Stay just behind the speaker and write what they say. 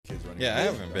kids running. Yeah, I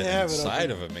around. haven't been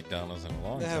inside of a McDonald's in a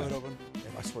long They time. have it open.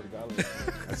 I swear to God.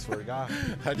 I swear to God.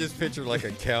 I just picture like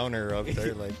a counter up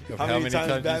there, like of How many times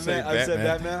you say Batman? I said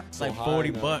Batman. It's So like high,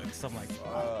 $40. man. I'm like,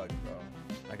 Fuck, bro.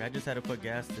 like I just had to put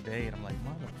gas today, and I'm like,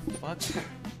 motherfucker.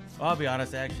 Well, I'll be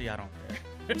honest. Actually, I don't care.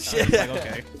 I was like,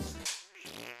 okay.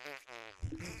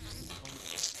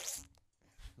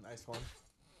 Nice one.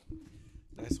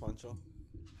 Nice one, Joe.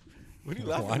 What are you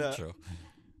laughing at?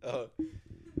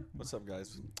 What's up,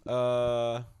 guys?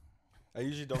 I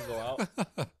usually don't go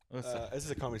out. What's up? This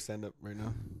is a comedy stand-up right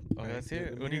now. Oh, let's hear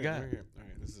it. Let me What do you hear got? All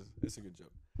right, this is a good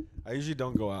joke. I usually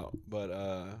don't go out, but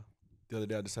the other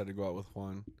day I decided to go out with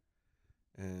Juan,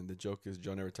 and the joke is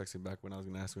Joe never texted back when I was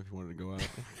gonna ask him if he wanted to go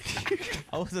out.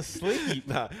 I was asleep.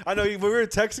 Nah, I know. We were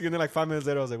texting, and then like 5 minutes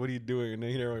later, I was like, "What are you doing?" And then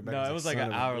he never went back. No, it was like "Son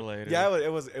an of a hour bitch." later. Yeah,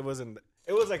 it wasn't.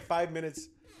 It was like 5 minutes,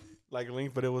 like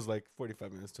length, but it was like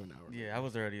 45 minutes to an hour. Yeah, I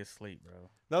was already asleep, bro.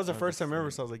 That was the I was first time ever.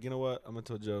 asleep. So I was like, you know what? I'm gonna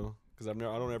tell Joe because I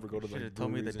don't ever go to Should like have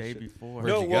told me the breweries day and shit. before. Where'd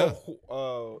No, you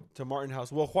well, to Martin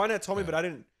House. Well, Juan had told me, but I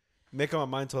didn't make up my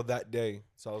mind until that day.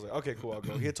 So I was like, okay, cool, I'll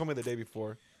go. He had told me the day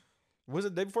before. Was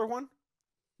it the day before, Juan?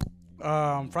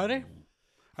 Friday?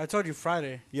 I told you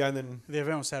Friday. Yeah, and then The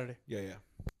event was Saturday. yeah.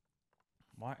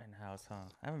 Martin House, huh?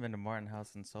 I haven't been to Martin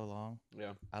House in so long.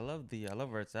 Yeah. I love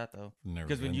where it's at though. Never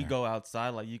Because when been you there. go outside,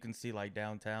 like you can see like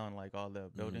downtown, like all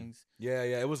the buildings. Yeah,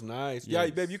 it was nice. Yeah,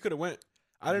 Yes. babe, you could have went.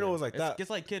 I didn't know it was like that. It's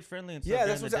like kid friendly and stuff. Yeah,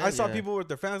 that's during what the I day, saw yeah. people with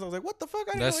their fans. I was like, what the fuck?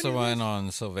 I didn't That's know the any of one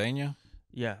on Sylvania.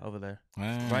 Yeah, over there,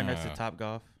 right next to Ah. Top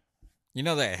Golf. You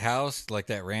know that house, like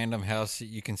that random house that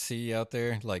you can see out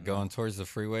there, like going towards the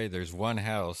freeway? There's one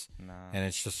house, Nah, and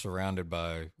it's just surrounded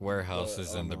by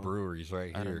warehouses and the no. breweries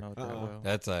right I don't here. know that well.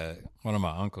 That's one of my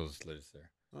uncles lives there.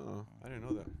 I didn't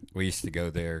know that. We used to go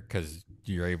there because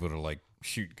you're able to like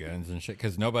shoot guns and shit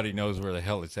because nobody knows where the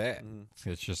hell it's at.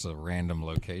 It's just a random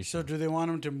location. So do they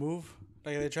want him to move?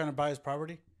 Like, are they trying to buy his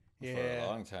property? For a Yeah.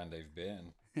 long time they've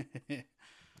been.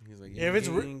 He's like, If it's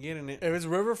you ain't getting it. If it's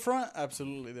riverfront,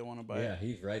 absolutely they want to buy Yeah, it.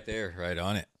 he's right there, right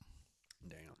on it.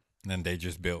 Damn. And then they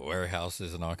just built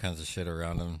warehouses and all kinds of shit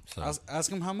around them. So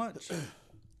Ask him how much.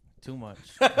 Too much.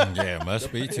 yeah, it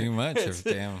must be too much if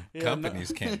damn Yeah,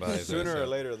 companies can't buy that Sooner or stuff.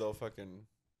 later, they'll fucking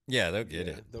Yeah, they'll get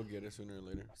it. They'll get it sooner or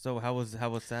later. So how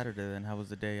was Saturday then? How was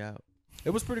the day out? It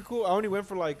was pretty cool. I only went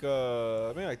for like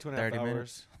maybe like 2.5 30 hours.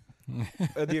 minutes.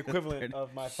 The equivalent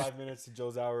of my 5 minutes to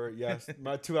Joe's hour. Yes,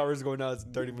 my 2 hours ago now it's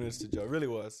 30 minutes to Joe. It really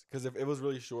was because it was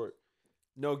really short.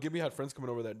 No, Gibby had friends coming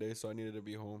over that day, so I needed to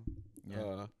be home.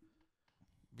 Yeah.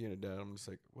 Being a dad, I'm just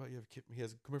like, what? You have a kid? He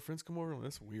has friends come over.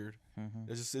 That's weird. Mhm.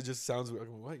 It just sounds weird.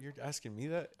 Like, what? You're asking me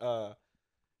that?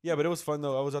 Yeah, but it was fun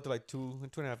though. I was out there like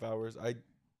 2.5 hours. I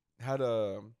had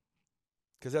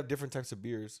because they have different types of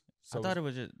beers. So I thought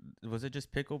was it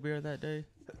just pickle beer that day?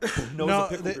 no, it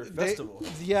was a pickle beer they- festival.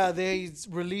 Yeah, they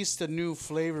released a new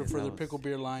flavor for that their was- pickle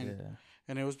beer line, Yeah,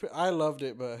 and it was. I loved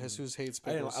it, but Jesus hates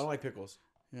I pickles. don't like pickles.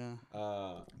 Yeah,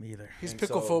 me either. he's and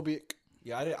pickle so- phobic.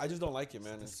 Yeah, I just don't like it,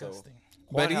 man. And so Disgusting.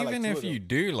 Juan But had, like, even 2 if of you them.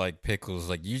 do like pickles,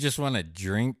 like you just want to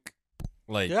drink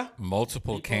like Yeah.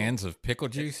 multiple cans of pickle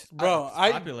juice. Bro,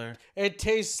 Popular. it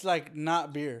tastes like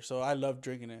not beer, so I love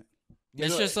drinking it. You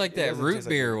It's know, just like it that doesn't root taste like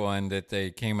beer one that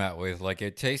they came out with. Like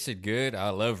it tasted good.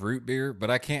 I love root beer, but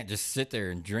I can't just sit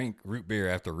there and drink root beer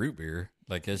after root beer.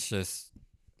 Like it's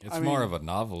more mean- of a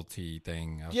novelty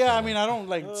thing. Yeah, I mean, I don't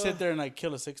like sit there and like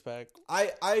kill a 6-pack.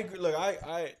 I agree. Look,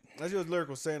 I that's what Lyric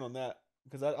was saying on that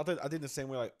because I did the same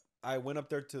way. Like I went up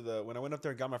there when I went up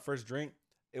there and got my first drink,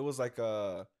 it was like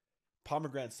a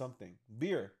pomegranate something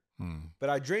beer, but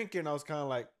I drank it and I was kind of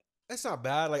like, it's not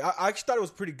bad. Like I actually thought it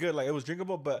was pretty good. Like it was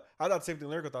drinkable, but I thought the same thing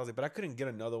Lyric thought. I was like, but I couldn't get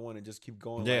another one and just keep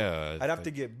going. Yeah, Like, I'd have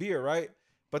to get beer, right?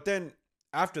 But then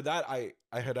after that, I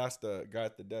had asked the guy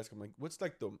at the desk, I'm like, what's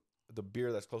like the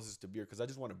beer that's closest to beer? Because I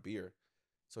just want a beer.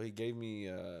 So he gave me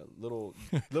a little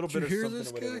bit you of hear something this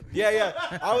or whatever. guy?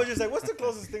 Yeah. I was just like, what's the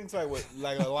closest thing to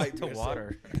like a light To beer? So-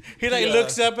 water. He like Yeah.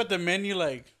 looks up at the menu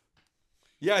like,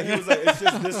 yeah, he was like, it's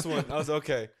just this one. I was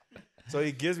okay. So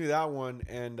he gives me that one,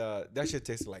 and that shit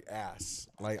tasted like ass.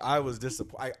 Like I was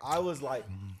disappointed. I was like,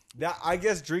 that. I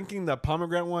guess drinking the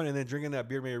pomegranate one and then drinking that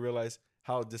beer made me realize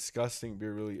how disgusting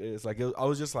beer really is. Like I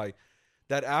was just like,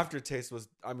 that aftertaste was.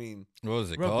 I mean, what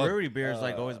was it Bro, called? brewery beer is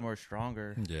like always more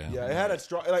stronger. Yeah, it had a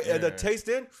strong like the Yeah. taste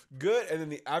in good, and then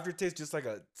the aftertaste just like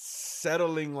a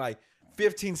settling like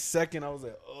 15-second. I was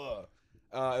like, ugh.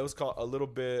 It was called a little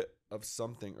bit of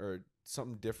something or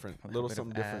something different, little bit of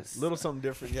something different, ass. little something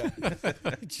different. Yeah.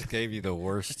 just gave you the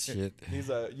worst shit. He's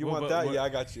like, you Well, want but that? what- Yeah, I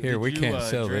got you. Here, we you, can't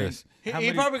sell drink- this. he, How he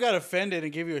many- probably got offended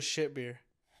and gave you a shit beer.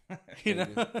 You know,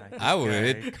 I would.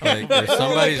 Okay. Like, if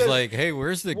somebody's Like, like, "Hey,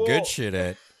 where's the well- good shit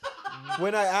at?"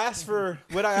 when I asked for,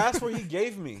 he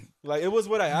gave me. Like, it was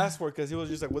what I asked for because he was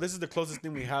just like, well, this is the closest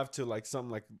thing we have to like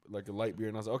something like a light beer.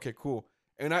 And I was like, okay, cool.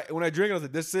 And when I drank it, I was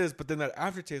like, this is. But then that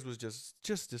aftertaste was just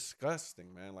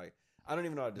disgusting, man. Like, I don't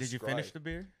even know how to describe. Did you finish the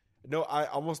beer? No, I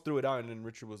almost threw it out. And then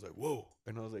Richard was like, whoa.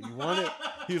 And I was like, you want it?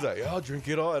 He was like, yeah, I'll drink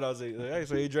it all. And I was like, hey.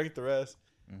 So he drank the rest.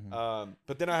 Mm-hmm.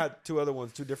 But then I had two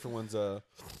different ones. A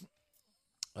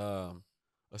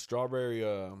strawberry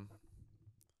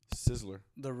sizzler.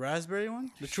 The raspberry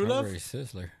one? The True Love?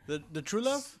 Strawberry sizzler. The True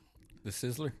Love? The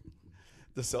sizzler?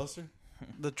 The seltzer?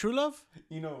 The True Love?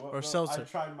 You know what? Or seltzer? I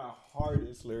tried my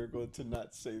hardest, Lyrical, to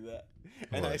not say that.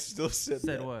 And What? I still said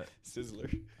that. what?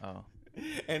 Sizzler. Oh.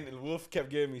 And Wolf kept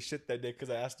giving me shit that day because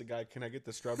I asked the guy, can I get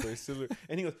the strawberry sizzler?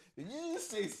 And he goes, did you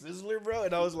just say sizzler, bro?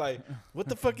 And I was like, what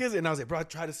the fuck is it? And I was like, bro, I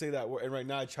try to say that word. And right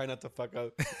now I try not to fuck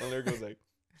up. And Lyrical was like,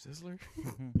 sizzler?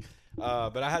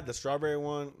 But I had the strawberry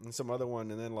one and some other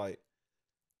one. And then, like,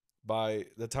 by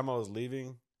the time I was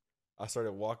leaving, I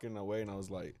started walking away and I was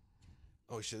like,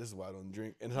 oh shit, this is why I don't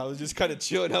drink. And I was just kind of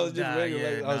chilling. I was just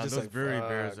regular. I was just those like, brewery fuck,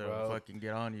 beers are bro. fucking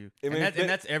get on you. I mean, And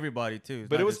that's everybody too. It's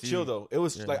But not it was just chill you. though. It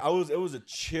was Yeah. like it was a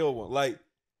chill one. Like,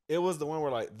 it was the one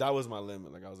where like that was my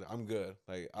limit. Like, I was like, I'm good.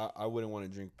 Like, I wouldn't want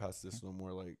to drink past this no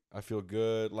more. Like, I feel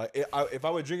good. Like, if I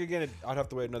would drink again, I'd have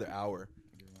to wait another hour.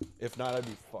 If not, I'd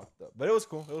be fucked up. But it was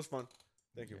cool. It was fun.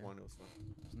 Thank you, Juan. It was fun.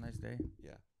 It was a nice day.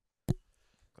 Yeah.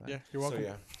 Yeah, you're welcome. So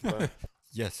yeah. But,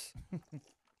 Yes.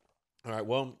 all right.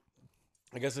 Well,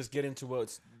 I guess let's get into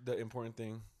what's the important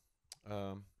thing.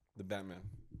 The Batman.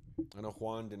 I know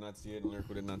Juan did not see it and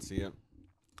Lyrical did not see it.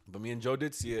 But me and Joe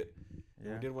did see it.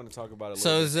 Yeah. We did want to talk about it.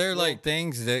 So is there Well, like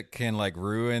things that can like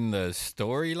ruin the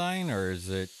storyline, or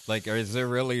is it like, or is there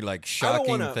really like shocking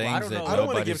wanna- things I don't that know. I don't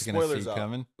want to give nobody's gonna spoilers see out.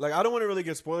 coming? Like, I don't want to really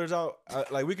give spoilers out.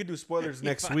 Like, we could do spoilers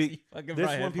next week.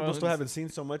 This one, people still haven't seen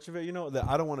so much of it, you know, that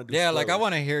I don't want to do. Yeah, spoilers. like I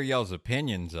want to hear y'all's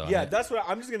opinions on Yeah, it. that's what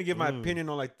I'm just gonna give my opinion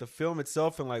on like the film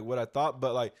itself and like what I thought.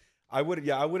 But like, I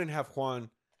wouldn't have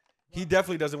Juan. He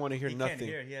definitely doesn't want to hear He nothing. can't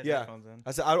hear. He has yeah, headphones in.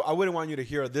 I said I wouldn't want you to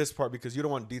hear this part because you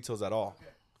don't want details at all.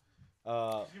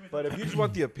 But if you just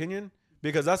want the opinion,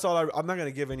 because that's all I'm not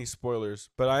gonna give any spoilers,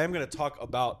 but I am gonna talk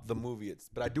about the movie.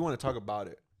 But I do want to talk about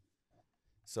it.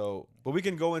 So, but we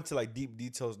can go into like deep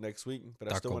details next week. But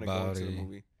I Talk still want to go about into the it.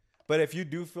 movie. But if you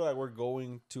do feel like we're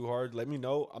going too hard, let me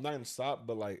know. I'm not gonna stop,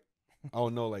 but like, I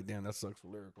don't know, like, damn, that sucks for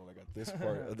Lyrical. Like at this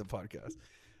part of the podcast.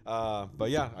 But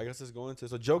yeah, I guess let's go into it.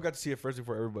 So Joe got to see it first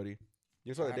before everybody.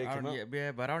 You saw the day it came out.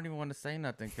 Yeah, but I don't even want to say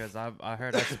nothing because I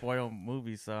heard I spoil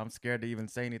movies, so I'm scared to even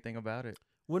say anything about it.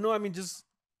 Well, no, I mean just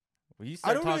Well, you I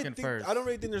start don't talking really think first. I don't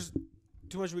really think there's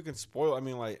too much we can spoil. I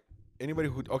mean, like anybody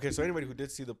who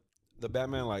did see the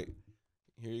Batman, like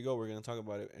here you go, we're gonna talk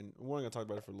about it, and we're gonna talk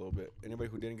about it for a little bit. Anybody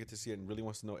who didn't get to see it and really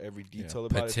wants to know every detail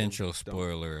about Potential it, then don't.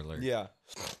 spoiler alert. Yeah.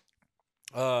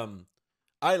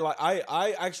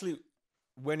 I actually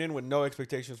went in with no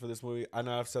expectations for this movie. I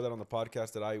know I've said that on the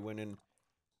podcast that I went in,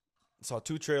 saw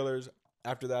 2 trailers.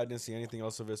 After that, I didn't see anything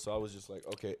else of it, so I was just like,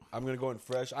 okay, I'm gonna go in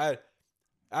fresh. I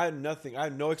had nothing. I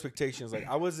had no expectations. Like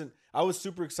I was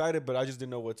super excited, but I just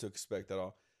didn't know what to expect at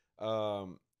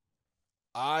all.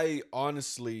 I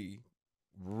honestly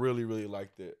really, really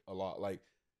liked it a lot. Like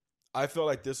I felt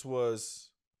like this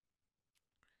was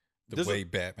The way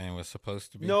Batman was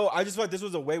supposed to be. No, I just felt like this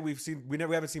was a way we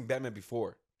haven't seen Batman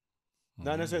before.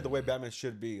 Not necessarily the way Mm. Batman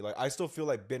should be. Like I still feel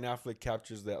like Ben Affleck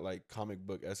captures that like comic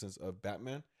book essence of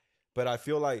Batman, but I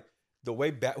feel like the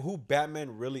way who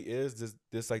Batman really is,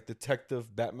 this like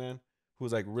detective Batman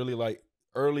who's like really like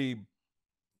early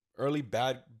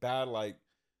bad like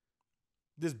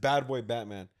this bad boy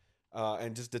Batman,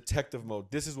 and just detective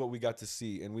mode. This is what we got to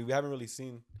see, and we haven't really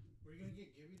seen. Were you gonna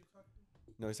get Gibby to talk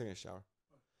to? No, he's taking a shower.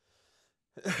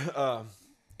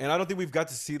 And I don't think we've got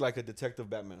to see like a detective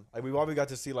Batman. Like we've already got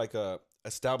to see like a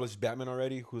established Batman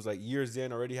already, who's like years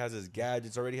in, already has his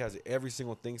gadgets, already has every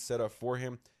single thing set up for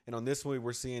him. And on this movie,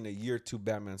 we're seeing a year 2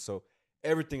 Batman, so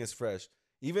everything is fresh.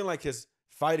 Even like his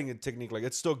fighting technique, like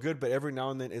it's still good, but every now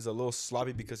and then is a little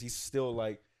sloppy because he's still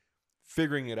like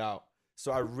figuring it out.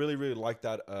 So I really, really like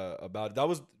that about it. That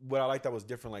was what I liked that was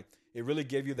different. Like it really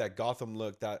gave you that Gotham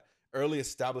look, that early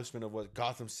establishment of what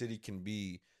Gotham City can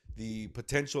be. The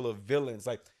potential of villains.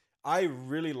 Like I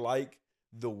really like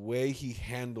the way he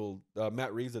handled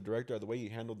Matt Reeves, the director, the way he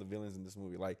handled the villains in this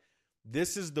movie. Like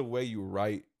this is the way you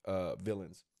write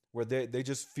villains, where they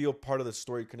just feel part of the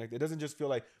story connected. It doesn't just feel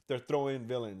like they're throwing in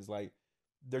villains, like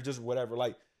they're just whatever.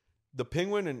 Like the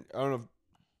Penguin, and I don't know if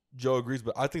Joe agrees,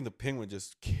 but I think the Penguin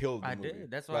just killed the movie. I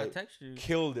did. That's why like, I texted you.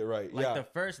 Killed it, right? Like yeah. the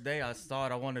first day I saw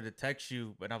it, I wanted to text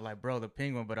you, but I'm like, bro, the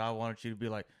Penguin. But I wanted you to be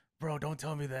like, bro, don't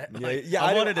tell me that. Yeah, Like, yeah.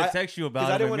 I wanted to text you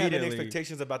about I it didn't want to have any immediately.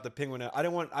 expectations about the penguin. I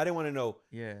didn't want to know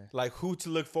Yeah, like who to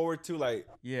look forward to. Like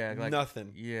like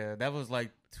nothing. Yeah, that was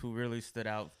like who really stood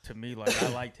out to me. Like I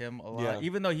liked him a lot, Yeah.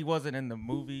 even though he wasn't in the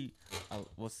movie.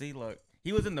 Well, see, look,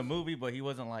 he was in the movie, but he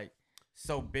wasn't like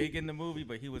so big in the movie.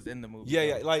 But he was in the movie. Yeah,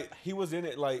 yeah. Like he was in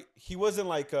it. Like he wasn't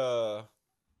like the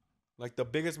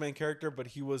biggest main character, but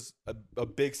he was a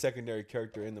big secondary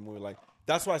character in the movie. Like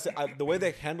that's why I said the way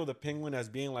they handled the penguin as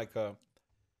being like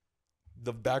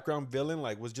the background villain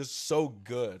like was just so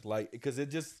good. Like because it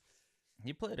just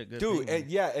He played a good dude,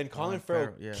 penguin. and Colin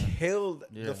Farrell killed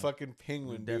Yeah. the fucking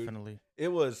penguin, dude. Definitely. It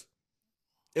was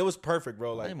perfect,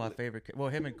 bro. I Like think my favorite. Well,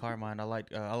 him and Carmine. I like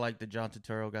that John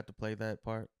Turturro got to play that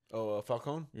part.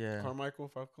 Falcone, Yeah. Carmichael,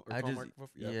 Falcone. Or I just Carmichael?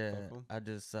 yeah. Falcone. I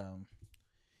just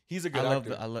He's a good I love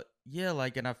actor. the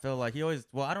like, and I feel like he always.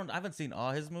 Well, I haven't seen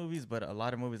all his movies, but a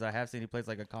lot of movies I have seen, he plays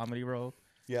like a comedy role.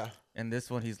 Yeah, And this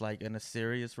one, he's like in a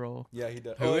serious role. yeah, he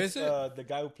does. Who it's, is it? The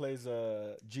guy who plays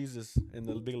Jesus in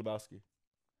the Big Lebowski.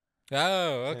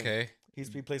 Oh, okay. He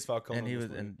plays Falcone. And he was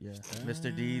in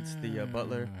Mr. Deeds, the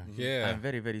butler. Yeah. I'm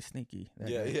very, very sneaky. that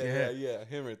Yeah, guy. yeah,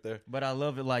 him right there. But I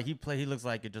love it. Like he looks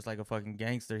like just like a fucking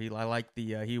gangster. I like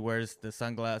the he wears the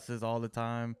sunglasses all the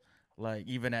time. Like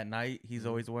even at night, he's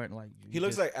always wearing like. He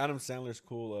looks like Adam Sandler's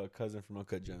cool cousin from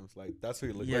Uncut Gems. Like that's who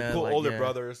he looks Yeah, like. Cool like, older yeah.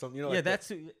 brother or something. You know, Yeah, like that's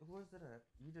who. Where's that at?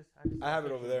 You just. I have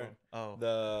it over there. Oh,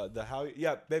 the Howie.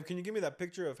 Yeah, babe, can you give me that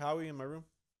picture of Howie in my room?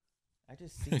 I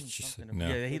just seen She said something. no.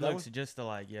 Yeah, he That looks just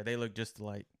alike. Yeah, they look just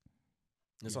alike.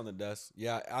 It's Yeah. on the desk.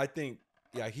 Yeah, I think.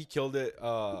 Yeah, he killed it.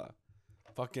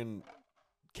 Fucking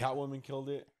Catwoman killed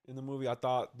it in the movie. I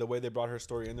thought the way they brought her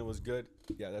story in there was good.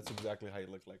 Yeah, that's exactly how he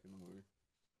looked like in the movie.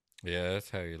 Yeah, that's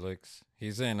how he looks.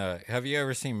 He's in. Have you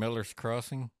ever seen Miller's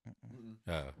Crossing?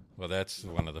 Oh, well, that's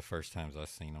one of the first times I've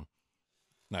seen him.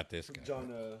 Not this guy.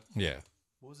 John. Yeah.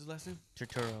 What was his last name?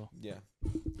 Turturro. Yeah,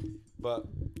 but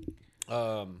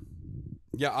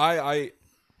yeah, I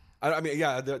mean,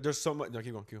 yeah. There's so much. No,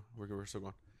 keep going. We're still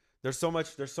going. There's so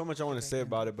much I want to say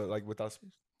about it, but like without.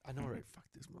 I know, right? Fuck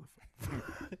this motherfucker.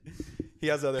 He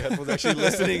has other headphones actually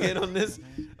listening in on this.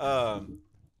 I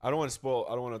don't want to spoil.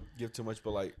 I don't want to give too much,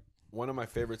 but like one of my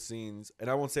favorite scenes, and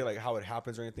I won't say like how it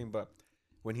happens or anything, but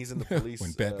when he's in the police,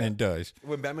 When Batman dies.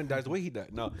 when Batman dies, the way he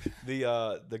died. No,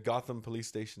 the Gotham police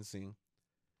station scene.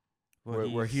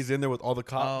 Where he's in there with all the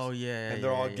cops. Oh yeah, And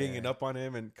they're all yeah. ganging up on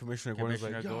him, and Commissioner Gordon's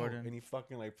like, Commissioner yo, Gordon. and he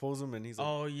fucking like pulls him, and he's like,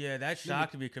 Oh yeah, that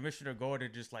shocked me. Commissioner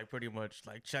Gordon just like pretty much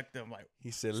like checked them like.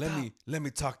 he said, Stop. let me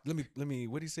talk, let me,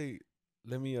 what do you say?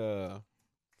 Let me,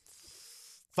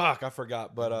 fuck, I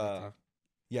forgot, but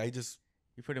yeah, he just,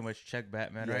 You pretty much checked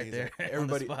Batman yeah, right he's there. like, on the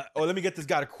everybody, spot. oh, let me get this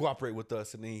guy to cooperate with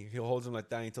us, and then he holds him like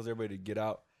that, and he tells everybody to get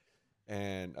out,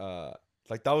 and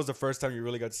like that was the first time you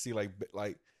really got to see like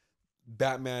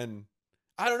Batman.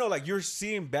 I don't know, like you're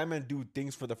seeing Batman do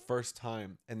things for the first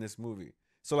time in this movie.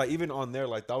 So like even on there,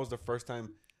 like that was the first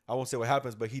time. I won't say what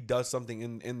happens, but he does something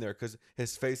in there because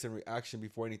his face and reaction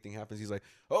before anything happens, he's like,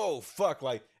 "Oh fuck!"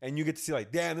 Like, and you get to see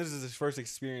like, "Damn, this is his first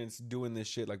experience doing this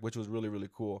shit," like, which was really really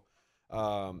cool.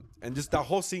 And just that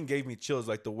whole scene gave me chills.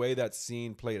 Like the way that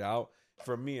scene played out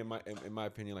for me, in my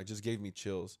opinion, like just gave me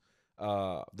chills.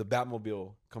 The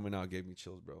Batmobile coming out gave me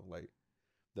chills, bro. Like.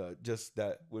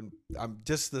 The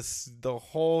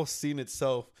whole scene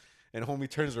itself, and homie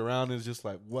turns around and is just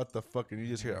like, what the fuck? And you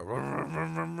just hear that,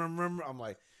 I'm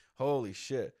like, holy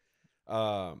shit.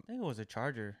 I think it was a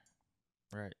Charger,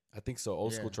 right? I think so,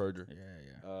 old school Charger.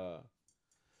 Yeah.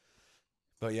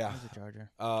 But yeah, It was a Charger.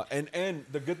 and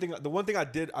the good thing, the one thing I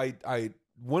did, I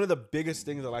one of the biggest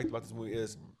things I liked about this movie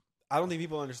is I don't think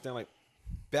people understand like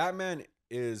Batman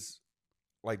is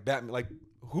like Batman, like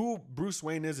who Bruce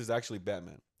Wayne is actually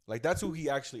Batman. Like that's who he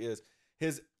actually is.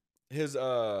 His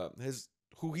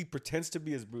who he pretends to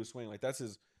be is Bruce Wayne. Like that's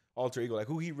his alter ego. Like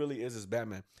who he really is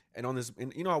Batman. And on this,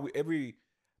 and you know how every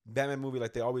Batman movie,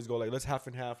 like they always go like let's half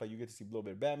and half. Like you get to see a little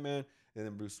bit of Batman and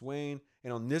then Bruce Wayne.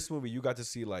 And on this movie, you got to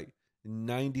see like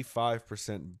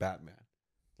 95% Batman.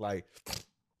 Like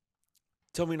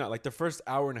tell me not. Like the first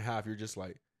hour and a half, you're just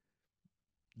like,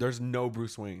 there's no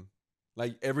Bruce Wayne.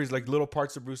 Like every like little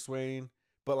parts of Bruce Wayne,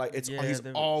 but like he's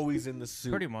always in the suit.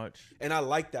 Pretty much. And I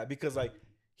like that because like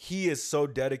he is so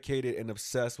dedicated and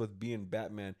obsessed with being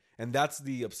Batman, and that's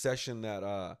the obsession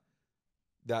that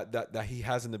that he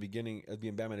has in the beginning as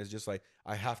being Batman is just like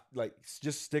I have like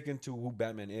just sticking to who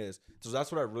Batman is. So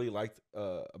that's what I really liked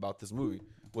about this movie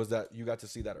was that you got to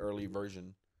see that early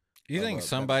version. You think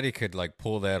somebody could like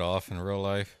pull that off in real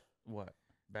life? What?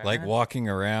 Like Batman? walking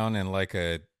around in like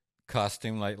a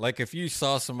costume, like if you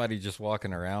saw somebody just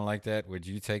walking around like that, would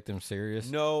you take them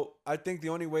serious? No, I think the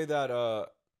only way that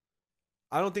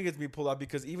I don't think it's being pulled out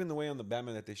because even the way on the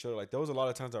Batman that they showed, like there was a lot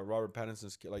of times that Robert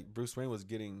Pattinson's like Bruce Wayne was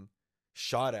getting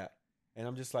shot at, and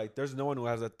I'm just like, there's no one who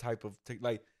has that type of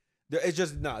like, it's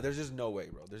just not. There's just no way,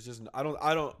 bro. There's just I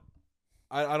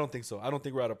don't think so. I don't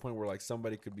think we're at a point where like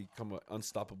somebody could become an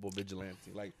unstoppable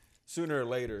vigilante. Like sooner or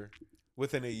later,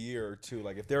 within a year or two,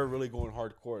 like if they're really going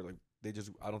hardcore, like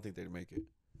I don't think they'd make it.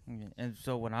 Yeah, and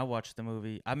so when I watched the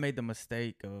movie, I made the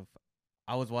mistake of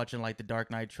I was watching like the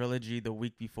Dark Knight trilogy the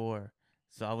week before.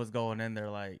 So I was going in there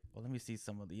like, well, let me see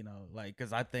some of the, like,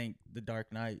 because I think the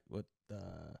Dark Knight with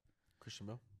Christian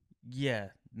Bale. Yeah,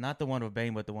 not the one with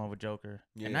Bane, but the one with Joker.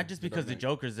 Yeah, and not just the because Dark the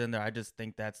Knight. Joker's in there. I just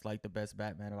think that's like the best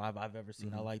Batman I've ever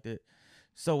seen. I Mhm. liked it.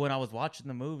 So when I was watching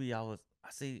the movie, now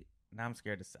I'm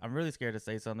scared to. I'm really scared to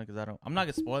say something because I'm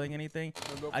not spoiling anything.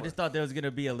 I just thought there was gonna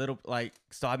be a little like.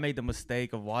 So I made the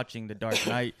mistake of watching the Dark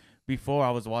Knight before I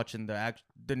was watching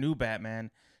the new Batman.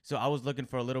 So I was looking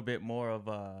for a little bit more of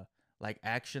like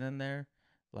action in there,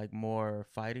 like more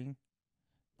fighting.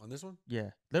 On this one?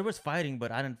 Yeah, there was fighting,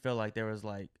 but I didn't feel like there was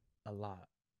like a lot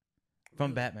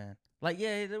from Batman. Like,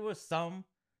 yeah, there was some.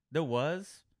 There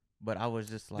was, but I was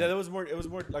just like, Yeah, there was more. It was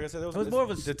more. Like I said, it was more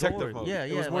of a detective story. mode. Yeah,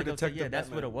 It yeah, was more like I was saying, detective. yeah, that's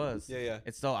what Batman. it was. Yeah, yeah.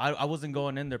 And so I wasn't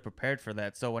going in there prepared for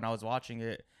that. So when I was watching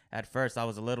it at first, I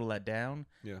was a little let down.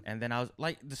 Yeah. And then I was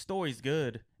like, the story's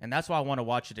good, and that's why I want to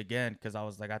watch it again because I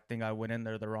was like, I think I went in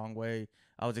there the wrong way.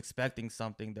 I was expecting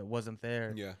something that wasn't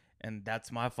there. Yeah. And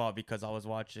that's my fault because I was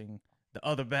watching the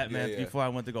other Batmans yeah. before I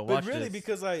went to go But watch really, this.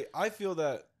 because I feel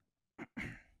that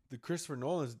the Christopher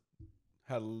Nolan's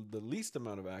had the least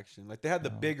amount of action. Like they had the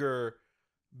bigger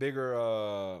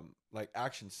like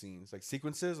action scenes, like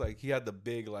sequences. Like he had the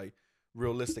big like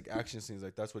realistic action scenes.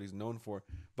 Like that's what he's known for.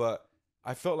 But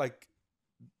I felt like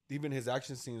even his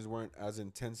action scenes weren't as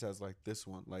intense as like this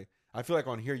one. Like I feel like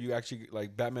on here you actually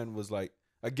like Batman was like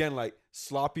again like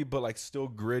sloppy but like still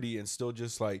gritty and still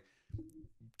just like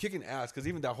kicking ass. Because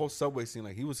even that whole subway scene,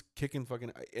 like he was kicking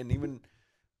fucking, and even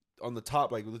on the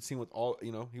top, like the scene with all,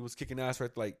 he was kicking ass,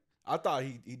 right? Like I thought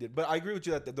he did, but I agree with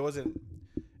you that there wasn't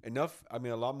enough. I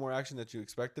mean, a lot more action that you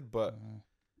expected, but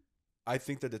I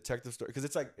think the detective story, because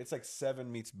it's like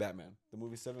Seven meets Batman, the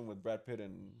movie Seven with Brad Pitt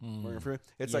and Morgan Freeman.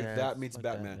 It's like that meets like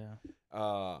Batman. That,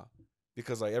 yeah.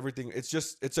 Because like everything,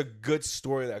 it's a good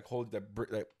story that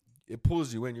it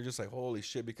pulls you in. You're just like holy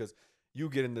shit, because you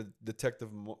get in the detective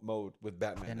mode with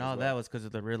Batman, and all that was because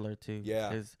of the Riddler too.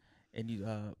 Yeah. And you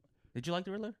did you like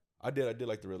the Riddler? I did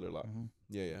like the Riddler a lot. Mhm.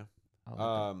 Yeah. I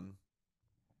liked it.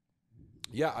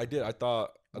 Yeah, I did.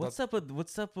 What's up with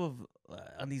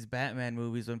on these Batman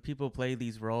movies when people play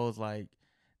these roles? Like,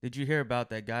 did you hear about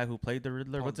that guy who played the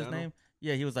Riddler? Paul What's his Dano? name?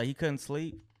 Yeah, he was like he couldn't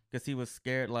sleep because he was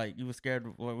scared. Like he was scared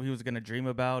what he was gonna dream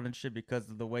about and shit because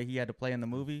of the way he had to play in the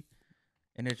movie.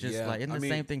 And it's just Yeah, like, and I the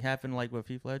mean- same thing happened like with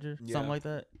Heath Ledger, Yeah. something like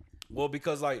that. Well,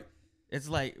 because like It's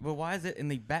like, but why is it in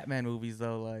the Batman movies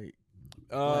though? Like,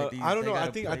 I don't they know. I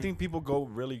gotta think play- people go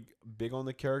really big on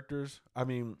the characters. I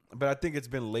mean, but I think it's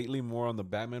been lately more on the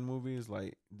Batman movies,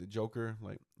 like the Joker,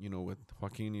 like with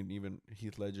Joaquin and even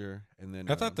Heath Ledger, and then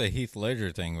I thought the Heath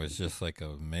Ledger thing was just like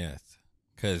a myth,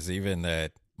 because even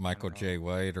that Michael J.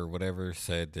 White or whatever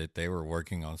said that they were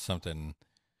working on something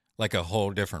like a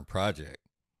whole different project.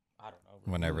 I don't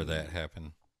know. Whenever that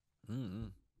happened, Mm-hmm.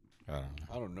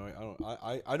 I don't know. I don't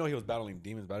know. I know he was battling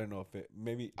demons, but I didn't know if it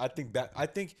maybe. I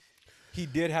think he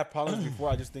did have problems before.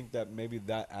 I just think that maybe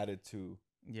that added to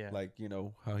Yeah. like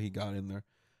how he got in there.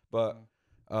 But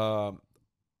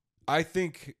I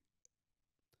think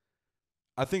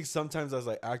sometimes as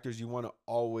like actors you want to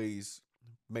always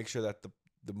make sure that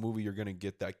the movie you're gonna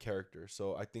get that character.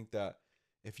 So I think that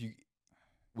if you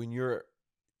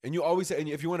always say, and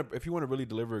if you want to really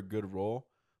deliver a good role,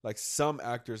 like some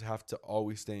actors have to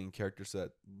always stay in character, so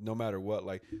that no matter what,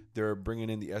 like they're bringing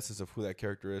in the essence of who that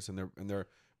character is, and they're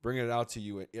bringing it out to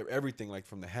you, everything, like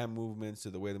from the hand movements to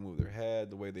the way they move their head,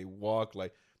 the way they walk,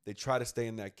 like they try to stay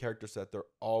in that character set. They're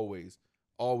always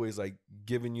like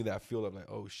giving you that feel of like,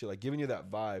 oh shit, like giving you that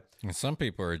vibe. And some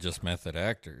people are just method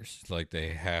actors, like they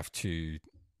have to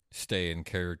stay in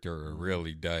character or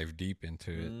really dive deep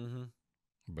into it. Mm-hmm.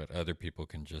 But other people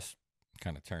can just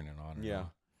kind of turn it on. And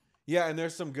off. Yeah, and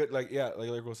there's some good, like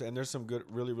we'll say, and there's some good,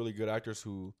 really, really good actors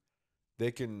who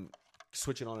they can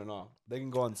switch it on and off. They can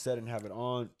go on set and have it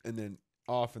on and then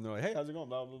off, and they're like, "Hey, how's it going?"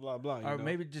 Blah blah blah blah. Or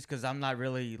maybe just because I'm not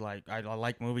really like I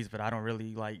like movies, but I don't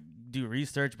really like do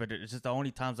research. But it's just the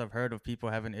only times I've heard of people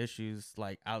having issues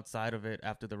like outside of it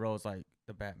after the roles, like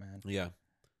the Batman. Yeah.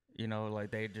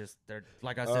 Like they're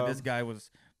like I said, this guy was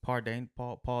Paul Dano.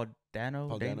 Paul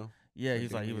Dano. Yeah,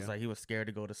 Dano, he was scared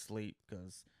to go to sleep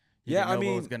because He Yeah, didn't I know what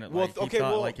mean, was gonna, well, like, he okay,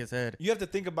 thought, well, like his head. you have to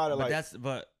think about it.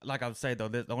 But like I would say though,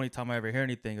 the only time I ever hear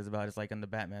anything is about is like in the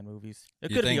Batman movies.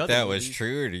 It You could be think other that was movies.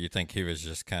 true, or do you think he was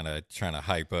just kind of trying to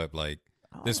hype up like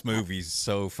this movie's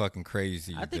so fucking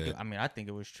crazy? I think. I think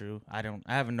it was true. I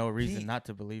have no reason not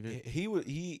to believe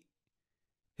it.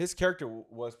 His character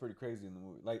was pretty crazy in the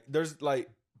movie. Like, there's like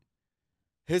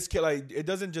like it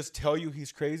doesn't just tell you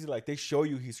he's crazy. Like, they show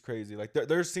you he's crazy. Like,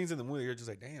 there's scenes in the movie you're just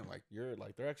like, damn, like you're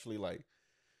like they're actually like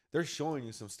they're showing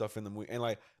you some stuff in the movie, and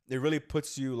like it really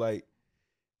puts you like.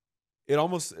 It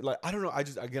almost like I don't know. I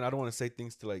don't want to say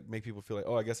things to like make people feel like,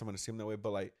 oh, I guess I'm gonna see him that way.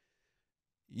 But like,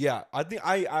 yeah, I think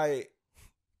I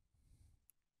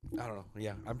don't know.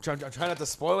 Yeah, I'm trying not to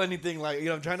spoil anything. Like,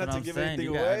 I'm trying not to give anything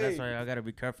away. That's why I gotta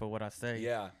be careful what I say.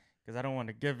 Yeah, because I don't want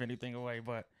to give anything away.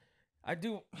 But I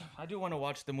do want to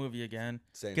watch the movie again.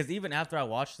 same. Because even after I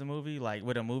watched the movie, like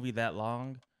with a movie that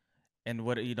long, and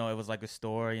what it was like a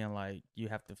story, and like you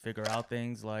have to figure out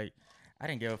things. Like I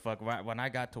didn't give a fuck. When I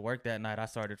got to work that night, I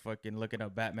started fucking looking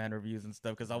up Batman reviews and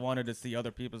stuff because I wanted to see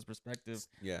other people's perspectives.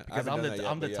 Yeah, because I'm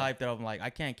the type that I'm like,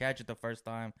 I can't catch it the first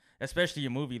time, especially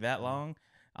a movie that long.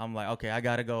 I'm like, okay, I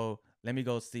gotta go. Let me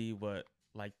go see what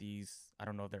like these. I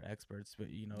don't know if they're experts, but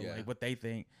like what they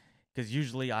think. Because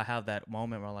usually I have that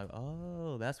moment where I'm like,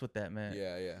 oh, that's what that meant.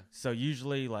 Yeah, yeah. So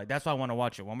usually like that's why I want to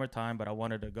watch it one more time, but I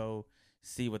wanted to go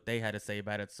see what they had to say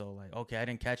about it. So like, okay, I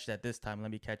didn't catch that this time.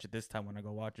 Let me catch it this time when I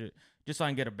go watch it, just so I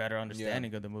can get a better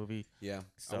understanding of the movie. Yeah,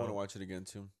 so, I want to watch it again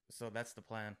too. So that's the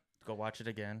plan. Go watch it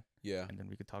again. Yeah, and then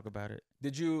we could talk about it.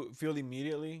 Did you feel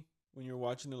immediately when you were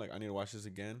watching it like I need to watch this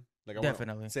again? Like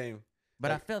definitely same.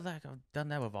 But like, I feel like I've done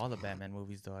that with all the Batman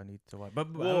movies though. I need to watch, but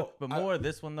more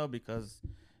this one though because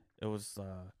it was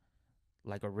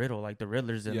like a riddle, like the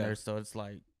Riddler's in there, so it's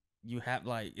like you have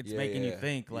like it's making you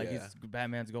think like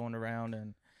Batman's going around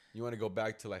and you want to go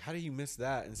back to like how do you miss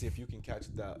that and see if you can catch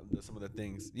some of the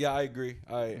things. Yeah, I agree.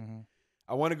 I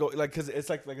want to go like because it's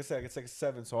like I said, it's like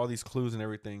 7, so all these clues and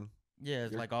everything. Yeah,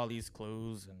 it's like all these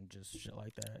clues and just shit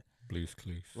like that. Blue's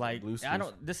Clues. Like Blue's I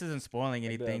don't. This isn't spoiling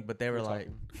anything, but they were like,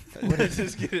 "What is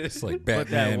this?" It's like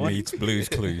Batman meets Blue's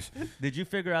Clues. Did you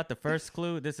figure out the first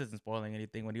clue? This isn't spoiling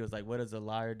anything. When he was like, "What does a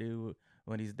liar do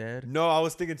when he's dead?" No, I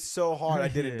was thinking so hard. I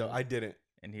didn't though. I didn't.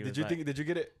 And did you think? Did you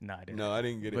get it? No, I didn't. No, I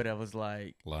didn't get it. But I was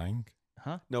like, lying.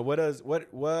 Huh? No. What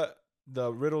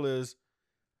the riddle is?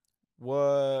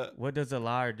 What does a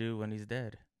liar do when he's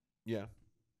dead? Yeah.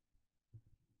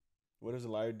 What does a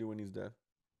liar do when he's dead?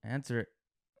 Answer it.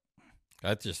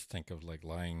 I just think of like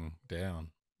lying down.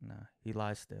 Nah, he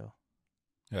lies still.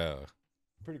 Oh.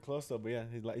 Pretty close though, but yeah,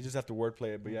 you just have to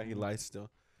wordplay it. But yeah, he lies still.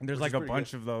 And there's like a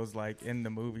bunch of those like in the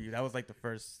movie. That was like the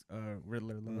first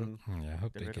Riddler. Yeah, I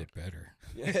hope they get better.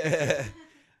 Yeah.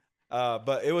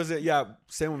 But it was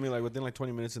same with me. Like within like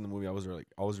 20 minutes in the movie, I was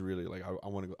really like I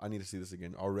want to go. I need to see this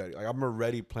again already. Like I'm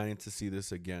already planning to see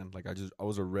this again. Like I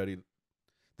was already.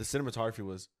 The cinematography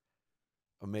was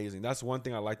amazing. That's one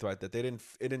thing I liked about that. They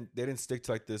didn't stick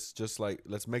to like this. Just like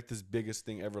let's make this biggest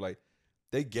thing ever. Like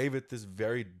they gave it this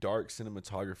very dark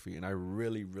cinematography, and I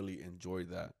really really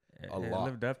enjoyed that a lot. It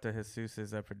lived up to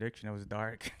Jesus's prediction. It was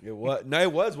dark. It was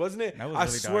wasn't it? Was I really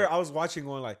swear dark. I was watching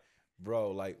going like,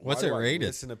 bro, like what's it rated?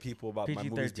 Listen to people about my PG-13,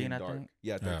 movies being I dark. think.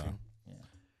 Yeah, 13.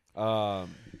 Yeah.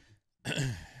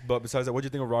 But besides that, what do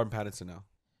you think of Robert Pattinson now?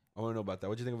 I want to know about that.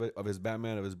 What do you think of his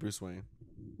Batman, of his Bruce Wayne?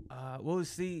 Well,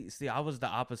 see, I was the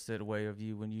opposite way of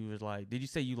you when you was like, did you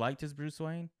say you liked his Bruce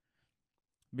Wayne?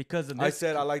 Because of this, I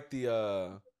said I like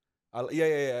the.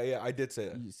 I did say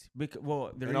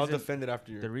that. I'll defend it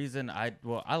after you. The reason I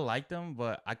liked him,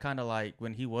 but I kind of like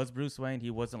when he was Bruce Wayne, he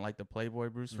wasn't like the playboy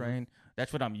Bruce Wayne.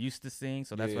 That's what I'm used to seeing,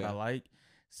 so that's what I like.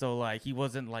 So like he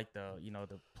wasn't like the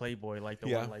the playboy like the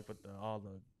one like with all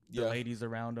the ladies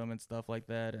around him and stuff like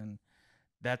that, and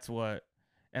that's what.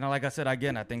 And like I said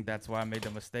again, I think that's why I made the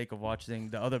mistake of watching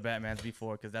the other Batmans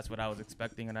before, because that's what I was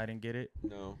expecting and I didn't get it.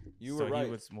 No, you were right.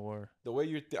 He was more the way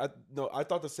you. I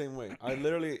thought the same way. I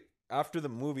literally after the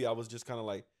movie, I was just kind of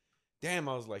like, damn.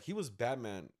 I was like, he was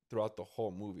Batman throughout the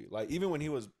whole movie. Like even when he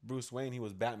was Bruce Wayne, he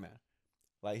was Batman.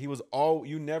 Like he was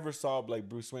you never saw like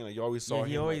Bruce Wayne. Like you always saw. Yeah, him,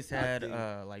 he always had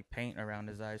acting. like paint around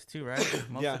his eyes too, right?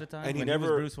 Most of the time. And when he was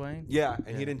Bruce Wayne. Yeah,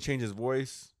 and he didn't change his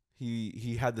voice.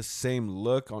 He had the same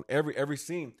look on every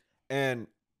scene. And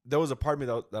there was a part of me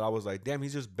that I was like, damn,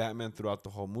 he's just Batman throughout the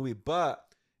whole movie. But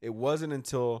it wasn't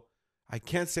until I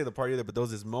can't say the part either, but there was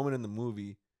this moment in the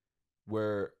movie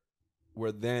where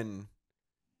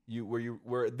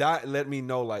that let me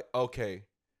know like, okay,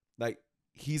 like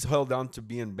he's held down to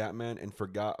being Batman and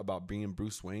forgot about being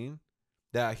Bruce Wayne,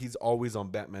 that he's always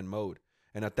on Batman mode.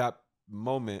 And at that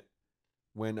moment,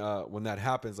 when that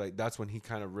happens, like that's when he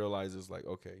kind of realizes like,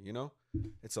 okay, you know,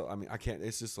 I mean, I can't.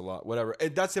 It's just a lot. Whatever.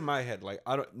 That's in my head. Like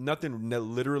nothing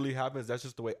literally happens. That's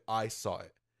just the way I saw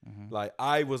it. Mm-hmm. Like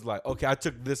I was like, okay, I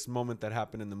took this moment that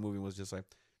happened in the movie and was just like,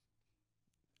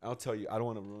 I'll tell you, I don't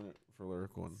want to ruin it for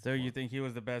Lyrical. So you think he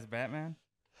was the best Batman?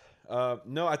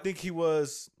 No, I think he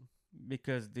was.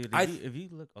 Because dude, if you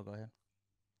look, oh, go ahead.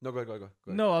 No, go ahead.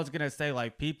 No, I was gonna say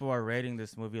like people are rating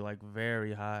this movie like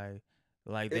very high.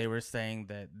 Like they were saying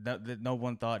that no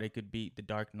one thought it could beat The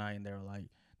Dark Knight, and they're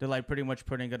like pretty much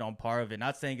putting it on par of it.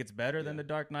 Not saying it's better than The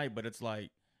Dark Knight, but it's like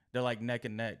they're like neck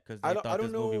and neck because they thought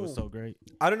this movie was so great.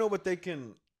 I don't know what they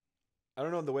can. I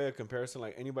don't know the way of comparison.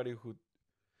 Like anybody who,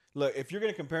 look, if you're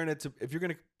gonna compare it to, if you're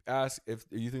gonna ask if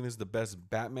you think this is the best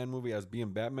Batman movie as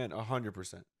being Batman,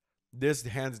 100%. This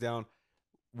hands down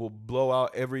will blow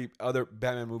out every other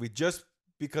Batman movie just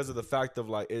because of the fact of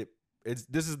like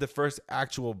this is the first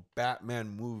actual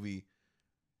Batman movie,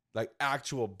 like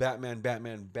actual Batman,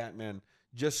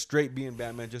 just straight being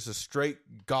Batman, just a straight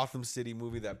Gotham City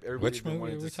movie that everybody's Which been movie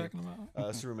wanting are we to see. talking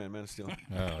about? Superman, Man of Steel.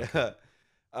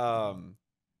 Oh.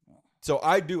 So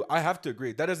I have to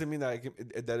agree. That doesn't mean that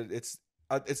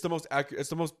it's the most accurate. It's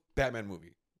the most Batman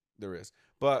movie there is.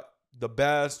 But the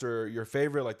best or your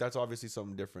favorite, like that's obviously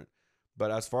something different. But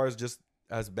as far as just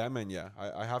as Batman, yeah,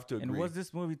 I have to agree. And was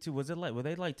this movie too? Was it like were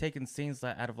they like taking scenes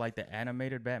out of like the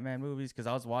animated Batman movies? Because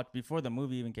I was before the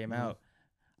movie even came out.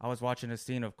 I was watching a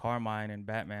scene of Carmine and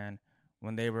Batman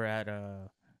when they were at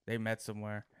they met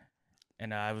somewhere,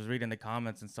 and I was reading the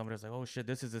comments and somebody was like, "Oh shit,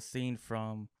 this is a scene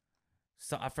from."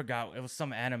 So I forgot it was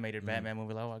some animated Batman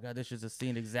movie. Like, oh my god, this is a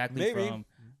scene exactly from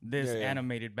this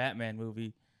animated Batman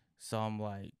movie. So I'm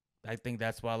like, I think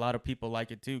that's why a lot of people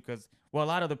like it too. Because a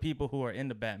lot of the people who are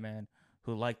into Batman,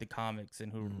 who like the comics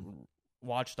and who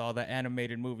watched all the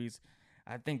animated movies,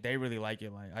 I think they really like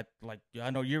it. I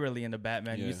know you're really into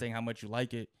Batman. Yeah. You're saying how much you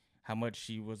like it, how much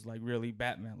she was like really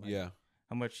Batman. Like,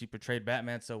 how much she portrayed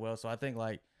Batman so well. So I think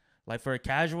like for a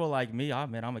casual like me,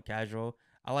 I'm a casual.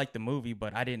 I like the movie,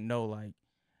 but I didn't know like.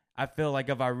 I feel like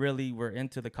if I really were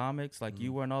into the comics, like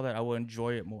you were and all that, I would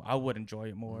enjoy it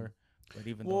more. But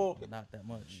even though not that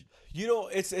much. You know,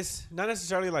 it's not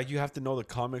necessarily like you have to know the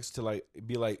comics to like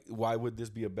be like, why would this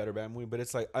be a better Batman movie? But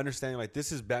it's like understanding like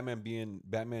this is Batman being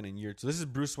Batman in year 2. This is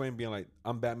Bruce Wayne being like,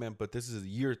 I'm Batman, but this is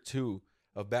year 2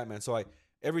 of Batman. So like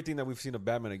everything that we've seen of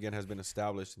Batman again has been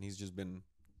established, and he's just been,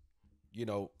 you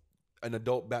know, an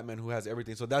adult Batman who has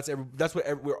everything. So that's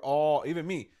what we're all, even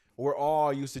me, we're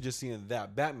all used to just seeing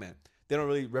that Batman. They don't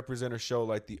really represent or show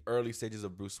like the early stages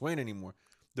of Bruce Wayne anymore.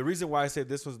 The reason why I say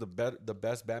this was the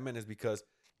best Batman is because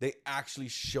they actually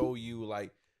show you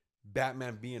like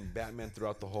Batman being Batman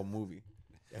throughout the whole movie.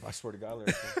 If I swear to God,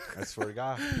 Larry, I swear to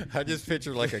God. I just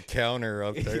picture like a counter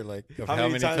up there, like of how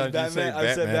many times you say Batman.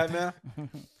 I said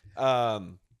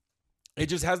Batman. It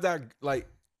just has that like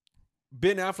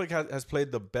Ben Affleck has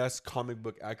played the best comic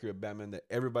book accurate Batman that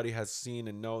everybody has seen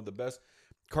and know. The best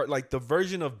like the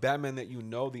version of Batman that you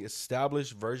know, the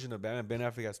established version of Batman. Ben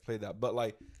Affleck has played that, but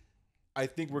like. I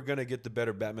think we're gonna get the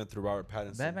better Batman through Robert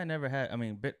Pattinson. Batman never had. I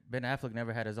mean, Ben Affleck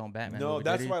never had his own Batman. No, movie,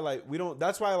 that's why like we don't.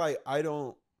 That's why like I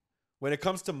don't. When it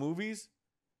comes to movies,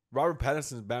 Robert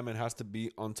Pattinson's Batman has to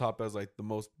be on top as like the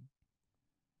most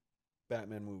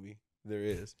Batman movie there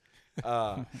is.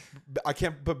 I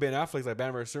can't put Ben Affleck's like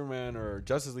Batman vs Superman or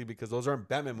Justice League because those aren't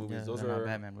Batman movies. Yeah, those are are not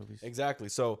Batman movies. Exactly.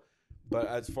 So, but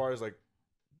as far as like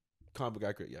comic book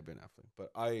accurate, yeah, Ben Affleck.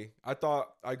 But I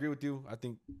agree with you. I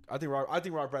think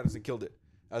Robert Pattinson killed it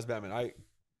as Batman. I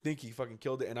think he fucking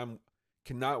killed it, and I'm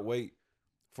cannot wait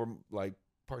for like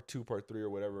part 2, part 3, or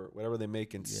whatever they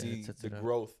make and see the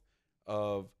growth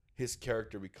of his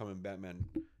character becoming Batman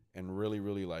and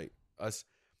really like us.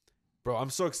 Bro, I'm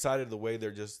so excited the way I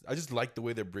just like the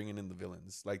way they're bringing in the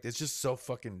villains. Like it's just so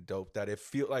fucking dope that it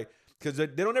feel like. Because they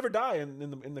don't ever die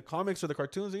in the comics or the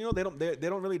cartoons, you know they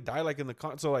don't really die like in the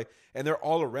so like, and they're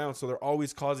all around, so they're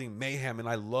always causing mayhem, and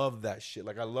I love that shit.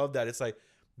 Like I love that it's like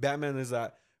Batman is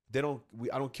that I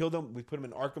don't kill them, we put them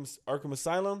in Arkham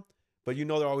Asylum, but you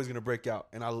know they're always gonna break out,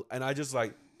 and I just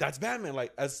like that's Batman.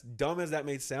 Like as dumb as that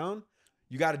may sound,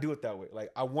 you got to do it that way.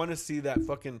 Like I want to see that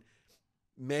fucking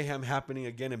mayhem happening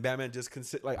again, and Batman just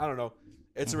like I don't know.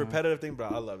 It's a repetitive thing,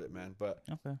 but I love it, man. But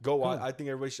go watch. Cool. I think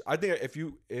everybody should. I think if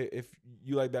you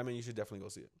like Batman, you should definitely go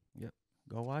see it. Yep,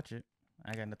 go watch it.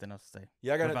 I got nothing else to say.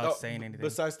 Yeah, I got about saying anything.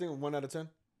 Besides, thing 1 out of 10.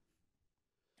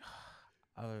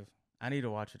 I need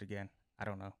to watch it again. I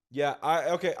don't know. Yeah,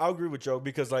 I'll agree with Joe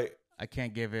because like I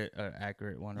can't give it an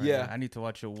accurate one. Right now. I need to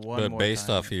watch it one more time. But based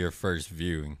off of your first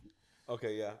viewing.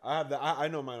 Okay, yeah, I have that. I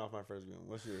know mine off my first viewing.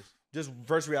 What's yours? Just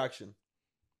first reaction.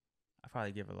 I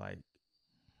probably give it like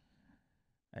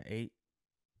An 8.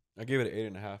 I gave it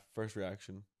an 8.5. First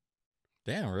reaction.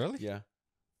 Damn, really? Yeah.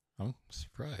 I'm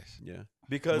surprised. Yeah.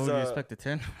 Because What would you expect a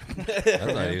 10? I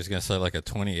thought he was gonna say like a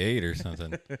 28 or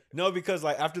something. no, because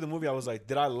like after the movie, I was like,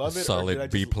 did I love it? Solid or did I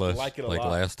B just plus, like it a like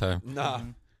lot? last time. Nah.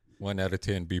 1 out of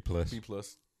 10, B plus. B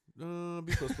plus.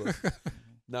 B plus plus.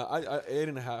 No, I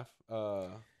 8.5.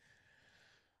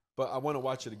 But I want to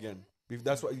watch it again.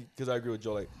 That's why, because I agree with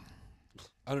Joe. Like,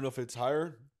 I don't know if it's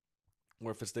higher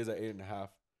or if it stays at 8.5.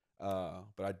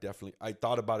 But I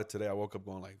thought about it today. I woke up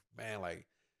going like, man, like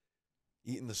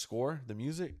eating the score, the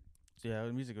music. Yeah,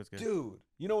 the music was good. Dude,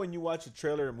 you know when you watch a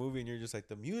trailer or a movie and you're just like,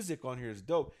 the music on here is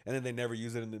dope, and then they never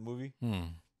use it in the movie.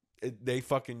 They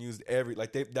fucking used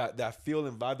that feel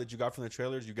and vibe that you got from the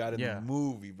trailers, you got in the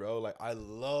movie, bro. Like I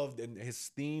loved and his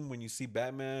theme when you see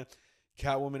Batman,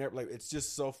 Catwoman, like it's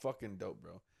just so fucking dope,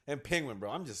 bro. And Penguin,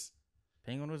 bro.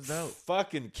 Penguin was dope.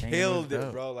 Fucking killed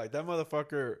it, bro. Like that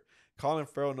motherfucker, Colin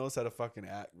Farrell knows how to fucking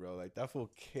act, bro. Like that fool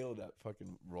killed that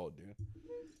fucking role, dude.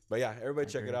 But yeah, everybody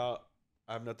check it out.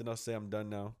 I have nothing else to say. I'm done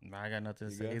now. I got nothing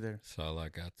to say either. That's all I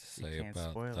got to say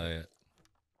about spoil that.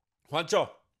 Juancho.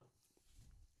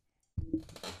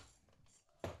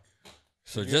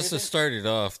 So just to start it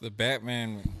off, the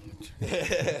Batman.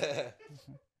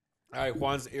 All right,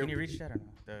 Juan's ear. Can you reach that or no?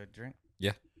 The drink?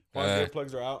 Yeah. Juan's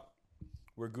earplugs are out.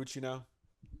 We're Gucci now.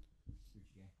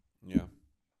 Yeah.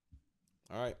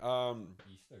 All right.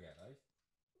 You still got ice?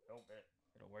 Don't bet.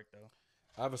 It'll work though.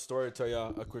 I have a story to tell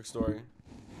y'all, a quick story.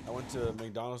 I went to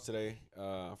McDonald's today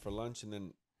for lunch, and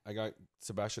then I got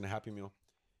Sebastian a Happy Meal.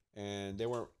 And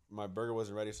my burger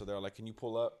wasn't ready, so they were like, can you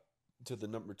pull up to the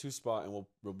number 2 spot, and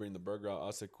we'll bring the burger out.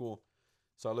 I said, cool.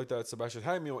 So I looked at Sebastian's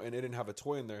Happy Meal, and it didn't have a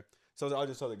toy in there. So I'll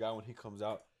just tell the guy when he comes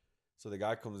out. So the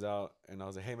guy comes out, and I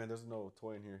was like, hey, man, there's no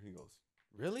toy in here. He goes,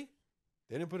 really?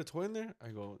 They didn't put a toy in there? I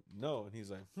go, no. And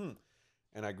he's like,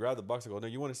 And I grabbed the box. I go, no,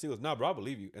 you want to see? He goes, nah, bro, I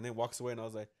believe you. And then walks away, and I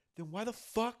was like, then why the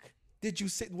fuck did you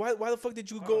say? Why the fuck did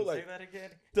you go like? Say that again.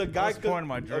 The guy I was pouring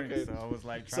my drink, okay. so I was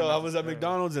like. So I was at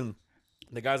McDonald's, and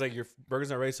the guy's like, your burger's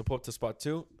not ready, so pull up to spot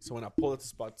 2. So when I pulled up to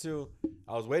spot 2,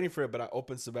 I was waiting for it, but I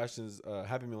opened Sebastian's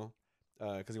Happy Meal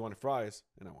because he wanted fries,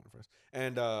 and I wanted fries,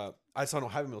 and I saw no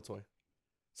Happy Meal toy.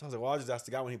 So I was like, well, I'll just ask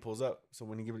the guy when he pulls up. So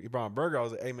when he brought my burger, I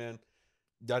was like, hey man,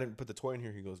 I didn't put the toy in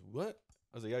here. He goes, what?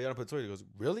 I was like, yeah, you didn't put the toy. He goes,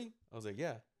 really? I was like,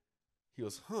 yeah. He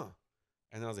goes, huh?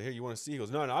 And then I was like, here, you want to see? He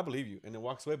goes, no, I believe you. And then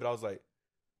walks away. But I was like,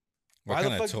 what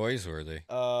kind of toys were they?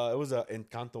 It was an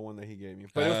Encanto one that he gave me,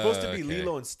 but it was supposed to be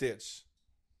Lilo and Stitch.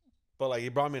 But like he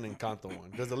brought me an Encanto one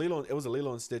because it was a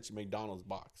Lilo and Stitch McDonald's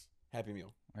box Happy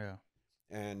Meal. Yeah.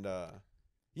 And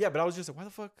but I was just like, why the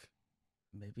fuck?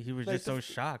 Maybe he was Like, just so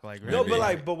shocked. Like, No,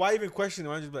 really? but why even question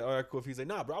him? I was just like, all right, cool. If he's like,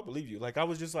 nah, bro, I believe you. Like I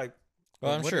was just like,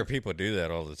 Well, I'm sure people do that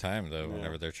all the time though. Yeah.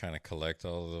 Whenever they're trying to collect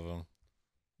all of them.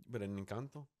 But an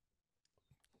Encanto.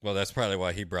 Well, that's probably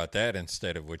why he brought that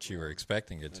instead of what you were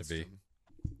expecting it to be.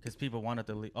 Because people wanted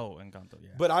the Encanto, yeah.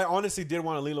 But I honestly did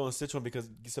want a Lilo and Stitch one because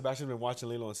Sebastian's been watching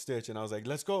Lilo and Stitch, and I was like,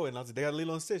 let's go. And I was like, they got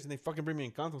Lilo and Stitch, and they fucking bring me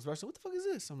Encanto. Sebastian, what the fuck is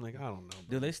this? I'm like, I don't know.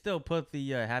 Do they still put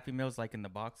the Happy Meals like in the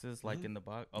boxes, like in the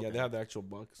box? Okay. Yeah, they have the actual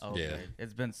box. Okay. Yeah.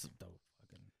 It's been so fucking.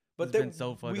 But been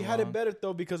so fucking we had it long. better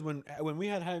though because when we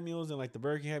had Happy Meals and like the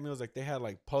Burger King Happy Meals, like they had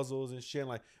like puzzles and shit. And,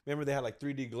 like remember they had like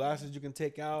 3D glasses you can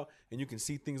take out and you can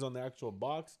see things on the actual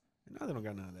box. And now they don't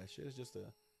got none of that shit. It's just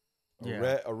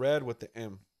a red with the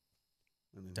M.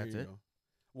 And then That's here you it? go.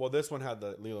 Well, this one had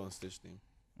the Lilo and Stitch theme.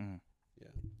 Yeah.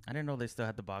 I didn't know they still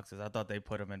had the boxes. I thought they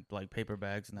put them in like paper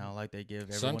bags now, like they give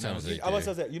everyone Sometimes else. they I was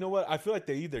say that. You know what? I feel like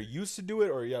they either used to do it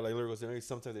or like Literally maybe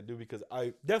sometimes they do because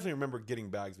I definitely remember getting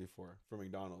bags before from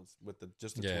McDonald's with the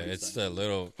toys It's on it. a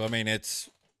little. I mean, it's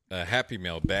a Happy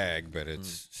Meal bag, but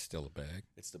it's still a bag.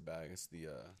 It's the bag. It's the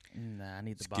Nah, I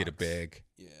need the Just box. get a bag.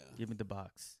 yeah. Give me the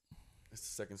box. It's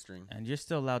the second string. And you're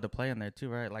still allowed to play in there too,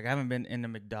 right? Like I haven't been in the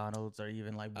McDonald's or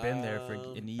even like been there for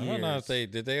in years. I don't know if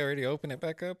did they already open it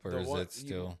back up or The is one- it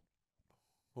still?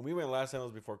 When we went last time, it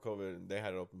was before COVID, and they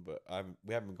had it open, but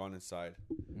we haven't gone inside.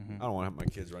 Mhm. I don't want to have my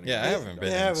kids running. Yeah, I around. haven't They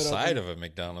been have it inside open. of a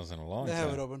McDonald's in a long They time.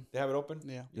 have it open. They have it open?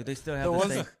 Yeah. Do they still have The the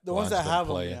ones, steak? the ones that Watch them have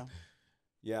them, play. yeah.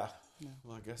 Yeah. Yeah.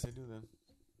 Well, I guess they do then.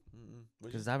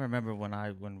 Because I remember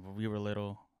when we were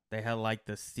little, they had like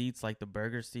the seats, like the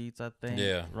burger seats. I think.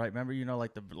 Yeah. Right. Remember,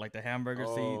 like the hamburger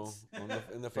seats. In the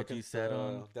that fucking you sat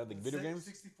on. They had the video games.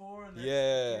 64 and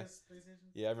Yeah.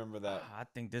 Yeah, I remember that. I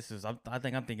think this is. I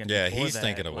think I'm thinking. Yeah, before he's that.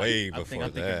 thinking of Like, way I think before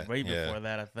I'm thinking that. way Yeah. before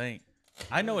that. I think.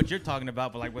 I know what you're talking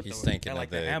about, but like with He's the thinking like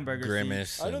of the hamburger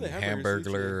Grimace seats. I know and the hamburger seats,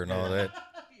 Hamburglar yeah. and all that.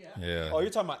 Yeah. Oh, you're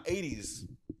talking about 80s,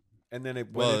 and then it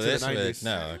went Well, into this the 90s. was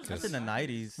no, That's in the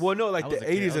 90s. Well, no, I like was the a kid.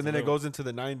 I 80s, was and then it little. goes into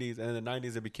the 90s, and in the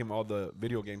 90s it became all the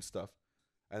video game stuff.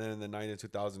 And then in the 90s,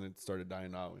 2000, it started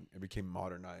dying out and it became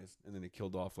modernized. And then it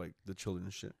killed off like the children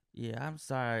and shit. Yeah, I'm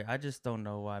sorry. I just don't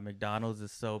know why McDonald's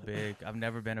is so big. I've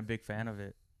never been a big fan of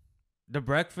it. The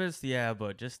breakfast, yeah,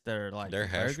 but just their like Their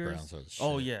hash burgers. browns are the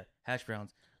Oh shit. yeah, hash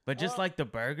browns. But just like the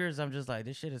burgers, I'm just like,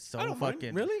 this shit is so I don't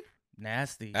fucking mind. Really?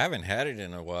 nasty. I haven't had it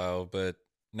in a while, but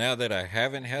now that I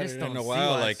haven't had Just it in don't a see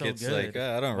while, why like it's so it's like good.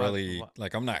 I don't Why- really why-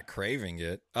 like. I'm not craving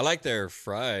it. I like their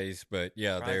fries, but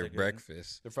yeah, Fries their are good.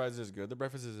 breakfast. The fries is good. The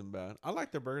breakfast isn't bad. I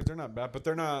like their burgers. They're not bad, but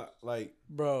they're not like.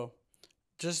 Bro,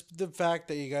 just the fact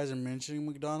that you guys are mentioning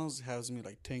McDonald's has me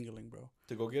like tingling, bro.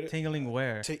 To go get it? Tingling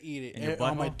where? To eat it In your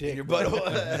on my butthole? dick. In your bro.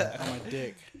 butthole. On my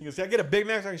dick. You can say, I get a Big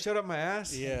Mac so I can shut up my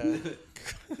ass? Yeah.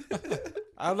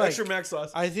 I like. Extra Mac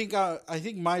sauce. I think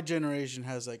my generation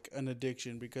has like an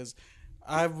addiction because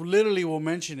I literally will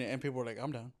mention it and people are like,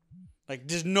 I'm down. Like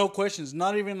there's no questions.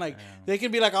 Not even like they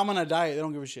can be like, I'm on a diet. They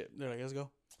don't give a shit. They're like, let's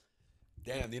go.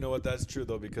 Damn, you know what? That's true,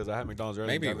 though, because I had McDonald's earlier.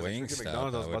 Maybe I was like, Wingstop, freaking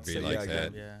McDonald's, I was I about would to be say, like yeah, that.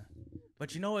 again. Yeah.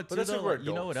 But you know what, But too, that's if though? we're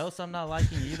You know what adults. else I'm not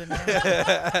liking either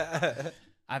now?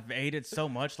 I've ate it so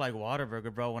much like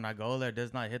Whataburger, bro. When I go there, it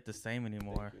does not hit the same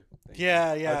anymore.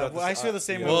 Yeah, I yeah. thought Well, I this- feel the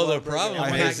same. yeah. way Well, with the Whataburger. problem I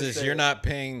hate is, to is say you're it. not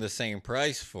paying the same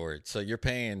price for it. So you're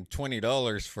paying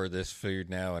 $20 for this food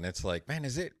now, and it's like, man,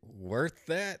 is it worth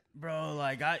that? Bro,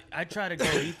 like I try to go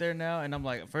eat there now, and I'm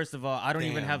like, first of all, I don't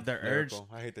even Damn, have the urge. Miracle.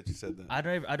 I hate that you said that.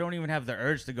 I don't even have the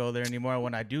urge to go there anymore.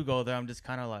 When I do go there, I'm just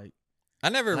kind of like, I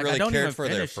never Like, I really don't even cared for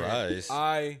their finish it. fries.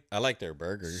 I I like their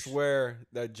burgers. swear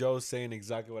that Joe's saying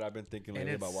exactly what I've been thinking and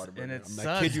lately it's about Whataburger. and it I'm like,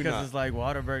 sucks kid you because not. it's like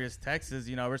Whataburger's Texas.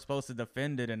 You know, we're supposed to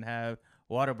defend it and have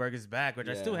Whataburger's back, which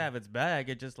I still Yeah. have its back.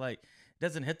 It just like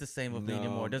doesn't hit the same with me No,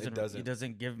 anymore. it It doesn't.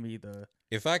 doesn't give me the.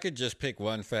 If I could just pick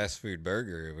one fast food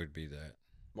burger, it would be that.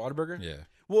 Whataburger? Yeah.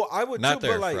 Well, I would Not too,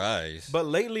 their but like, fries. but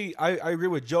lately, I agree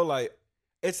with Joe. Like,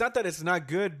 it's not that it's not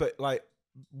good, but like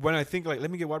when I think like, let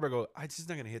me get Whataburger, I go, it's just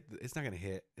not gonna hit. It's not gonna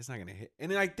hit. It's not gonna hit.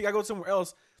 And then I think I go somewhere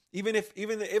else. Even if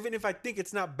I think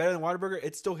it's not better than Whataburger,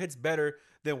 it still hits better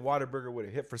than Whataburger would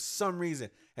have hit for some reason,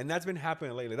 and that's been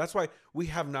happening lately. That's why we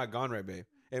have not gone right, babe.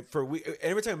 And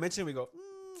every time I mention it, we go,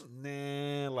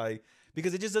 nah, like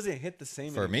because it just doesn't hit the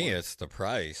same. For me, anymore. it's the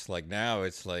price. Like now,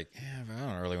 it's like, yeah, but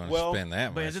I don't really want to Well, spend that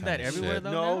much. But isn't on that this everywhere shit.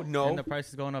 though? No, now? no. And the price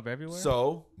is going up everywhere.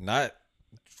 So Not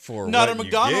for Not what at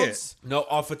you get. McDonald's. no,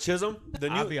 off of Chisholm. The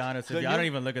new, I'll be honest with the you, I new- don't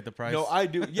even look at the price. No, I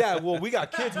do. Yeah, well, we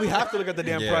got kids. We have to look at the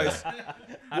damn Yeah. price.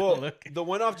 I Well, look. the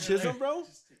one off Chisholm, bro.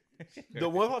 The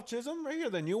one off Chisholm right here,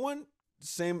 the new one,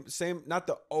 same, not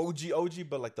the OG,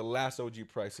 but like the last OG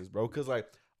prices, bro. Because like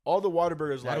all the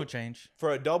Whataburgers, That'll like change.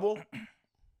 for a double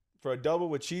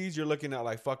with cheese, you're looking at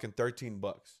like fucking $13.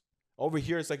 Over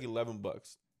here, it's like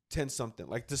 $11, 10 something.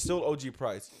 Like the still OG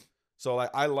price. So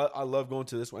like I love going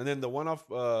to this one, and then the one off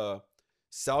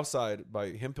Southside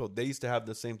by Hemphill, they used to have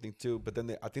the same thing too, but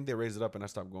then I think they raised it up, and I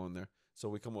stopped going there. So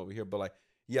we come over here, but like.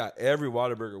 Yeah, every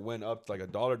Whataburger went up to like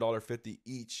 $1.50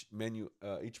 each menu,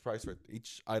 each price for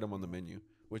each item on the menu,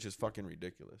 which is fucking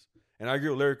ridiculous. And I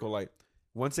agree with Lyrical. Like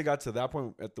once it got to that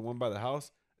point at the one by the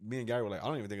house, me and Gary were like, I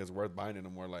don't even think it's worth buying it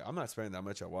anymore. Like I'm not spending that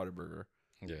much at Whataburger.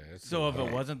 Yeah. It's So if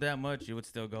it wasn't that much, you would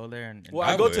still go there and Well,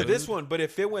 I I go to would. this one, but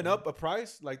if it went up a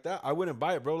price like that, I wouldn't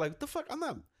buy it, bro. Like what the fuck? I'm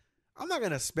not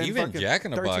gonna spend. even fucking Jack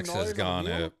in the Box $13 has on a gone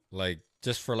meal. up. Like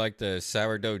just for like the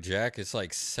sourdough Jack, it's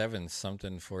like 7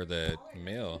 something for the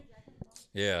meal.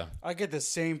 Yeah. I get the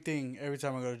same thing every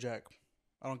time I go to Jack.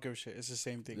 I don't give a shit. It's the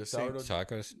same thing. The Same- sourdough-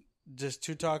 Tacos. just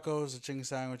 2 tacos, a chicken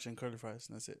sandwich, and curly fries,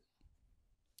 and that's it.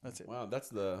 That's it. Wow, that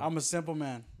I'm a simple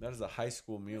man. is a high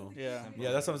school meal. Yeah.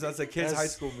 Yeah, that's a kid's That's- high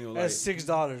school meal. That's Like,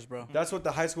 $6, bro. that's what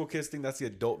the high school kids think. That's the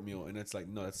adult meal, and it's like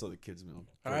no, that's still the kids meal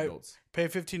for All right. adults. Pay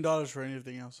 $15 for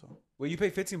anything else. So. Well, you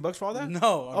pay $15 for all that? No, I'm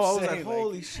Oh, I was saying, like,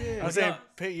 holy shit. I'm saying,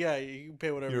 pay. Yeah, you can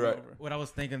pay whatever. You're you right. want, bro. What I was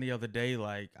thinking the other day,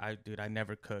 like I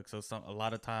never cook, so a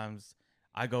lot of times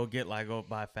I go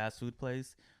buy a fast food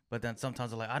place, but then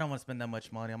sometimes I'm like, I don't want to spend that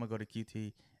much money. I'm gonna go to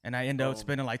QT, and I end up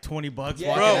spending like $20 walking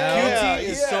Bro, out. QT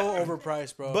is Yeah. so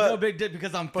overpriced, bro. But- No big dip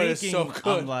because I'm But it's thinking so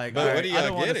good. I'm like, But all what right, are I y'all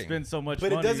don't want to getting? spend so much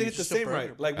But money. it doesn't hit the just a same burger, right.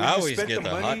 bro. Like when I you always spend get the the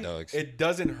hot money, dogs. it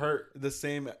doesn't hurt the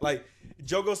same. Like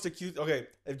Joe goes to QT. Okay,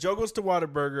 if Joe goes to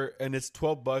Whataburger and it's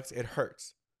 $12, it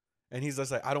hurts, and he's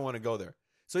just like, I don't want to go there.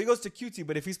 So he goes to QT,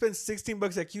 but if he spends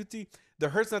 $16 at QT, the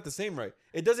hurt's not the same, right?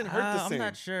 It doesn't hurt the I'm same.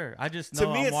 not sure. I just To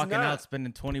know me, I'm it's walking not. out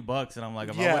spending $20, and I'm like,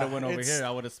 if I Yeah, would have went over it's- here, I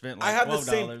would have spent I like have $12.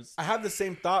 the same. I have the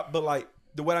same thought, but like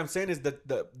what I'm saying is that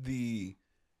the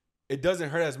it doesn't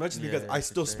hurt as much because Yeah, I for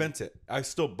still sure. spent it. I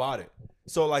still bought it.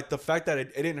 So like the fact that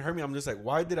it didn't hurt me, I'm just like,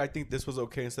 why did I think this was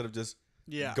okay instead of just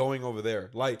Yeah. going over there?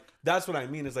 Like that's what I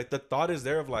mean. Is like the thought is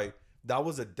there of like that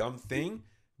was a dumb thing,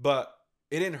 but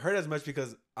it didn't hurt as much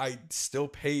because I still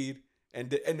paid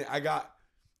and I got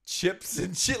chips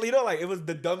and shit. You know, like it was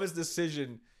the dumbest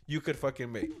decision you could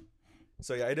fucking make.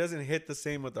 So yeah, it doesn't hit the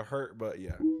same with the hurt, but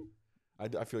yeah,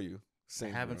 I feel you. Same.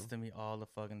 It happens bro. to me all the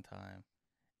fucking time.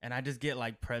 And I just get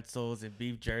like pretzels and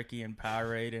beef jerky and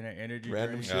Powerade and an energy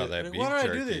Random drink. shit. Oh, that Like, beef why do I do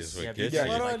jerky this? is what Yeah, gets beef Yeah, jerky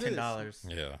why is do I like do this?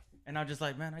 $10. Yeah. And I'm just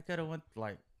like, man, I could have went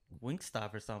like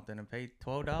Wingstop or something and paid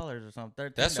 $12 or something.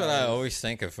 $13. That's what I always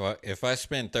think. If I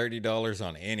spend $30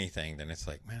 on anything, then it's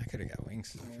like, man, I could have got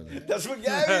wings for that. That's what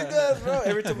Gabby does, bro.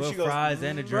 Every time With she goes, fries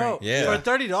and a Bro, drink. Yeah. for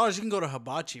 $30 you can go to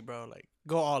Hibachi, bro. Like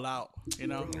go all out, you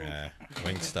know. Nah,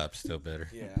 Wingstop's still better.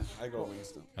 yeah, I go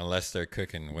Winston. Unless they're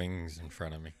cooking wings in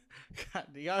front of me. God,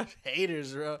 y'all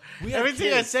haters, bro. We have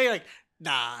Everything I kids. say, like,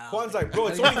 nah. Juan's like, bro,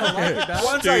 it's only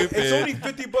Juan's like, it's only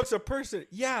 $50 a person.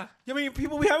 Yeah, you know how many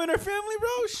people we have in our family,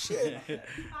 bro? Shit,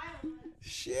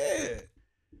 shit.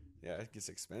 Yeah, it gets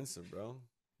expensive, bro.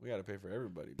 We gotta pay for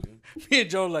everybody, dude. Me and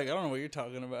Joe, like, I don't know what you're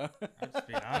talking about. I'm just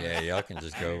being honest. Yeah, y'all can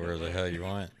just go where the hell you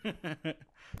want.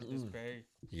 Just pay.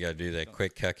 You gotta do that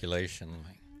quick calculation.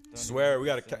 Like, Swear, we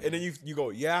gotta, and then you go,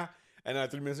 yeah, and then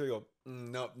 3 minutes later you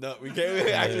go, no, we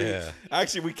can't.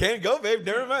 Actually, we can't go, babe.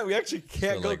 Never mind, we actually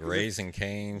can't so go. like Raising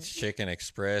Cane's, Chicken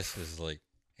Express is like,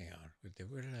 hang on,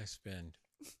 what did I spend?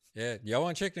 Yeah, y'all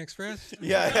want Chicken Express?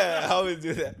 Yeah, I always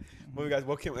do that. Well, guys,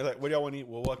 what do y'all want to eat?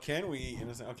 Well, what can we eat? And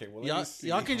it's like, okay, well, let me see.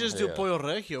 Y'all can just do Yeah. pollo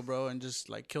regio, bro, and just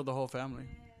like kill the whole family,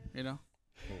 you know.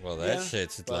 Well, that Yeah,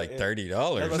 shit's but like it- $30.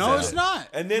 That's No, what it's not.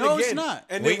 And then no, again, it's not.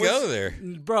 And We then go there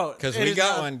Bro, because it we is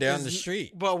got not- one down it's- the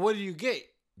street. But what do you get?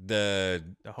 The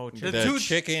The whole The chicken. the two-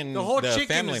 chicken, The whole the chicken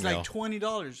family is meal, like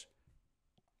 $20.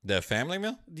 the family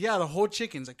meal. Yeah, the whole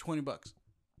chicken's like $20,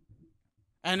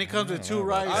 and it comes with don't 2 know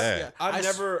about rice. that. Yeah. I've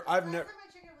never. Last time I checked,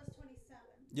 it was 27.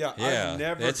 Yeah, Yeah, I've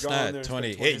never it's gone not there and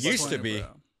 20. spent It used to 20, be. bro.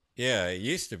 Yeah, it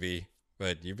used to be,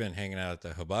 but you've been hanging out at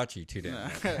the hibachi too damn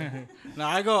much. No,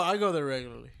 I go there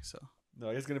regularly. So No,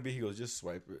 it's gonna be. He goes, just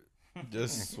swipe it.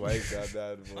 Just swipe that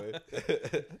bad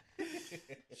boy.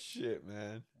 Shit,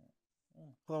 man.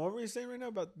 Hold on, what were you saying right now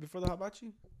about before the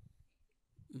hibachi?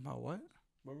 about what?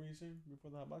 What were you saying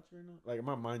before the hibachi right now? Like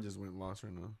my mind just went lost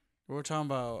right now. We're talking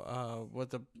about what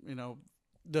the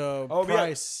the Oh, yeah.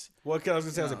 price, Well, I was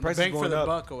gonna say, I was like, the price is bang for going the up.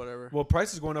 buck or whatever. Well,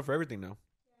 price is going up for everything now.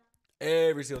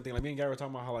 Every single thing. Like me and Gary were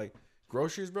talking about how like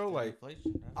groceries, bro. Like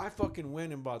I fucking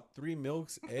went and bought 3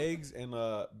 milks, eggs, and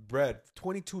bread.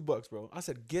 $22, bro. I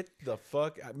said, get the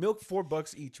fuck out. Milk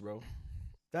 $4 each, bro.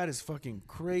 That is fucking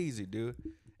crazy, dude.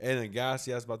 And then gas,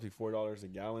 yeah, it's about to be $4 a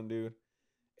gallon, dude.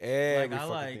 Every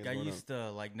I used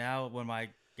to like now when my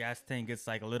gas tank gets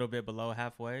like a little bit below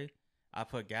halfway, I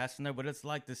put gas in there, but it's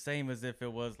like the same as if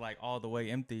it was like all the way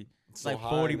empty. It's so like high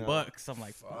 $40. now. I'm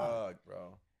like, fuck. Fuck,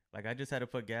 bro. Like I just had to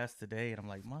put gas today, and I'm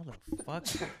like,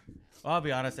 motherfucker. Well, I'll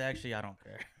be honest, actually, I don't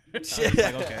care. I was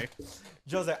like, okay.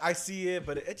 Joe's like, I see it,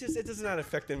 but it does not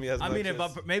affect me as much. I mean,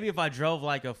 as, maybe if I drove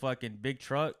like a fucking big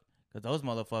truck, because those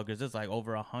motherfuckers, it's like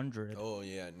over 100. oh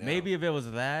yeah, no. Maybe if it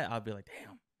was that, I'd be like,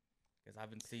 damn. Because I've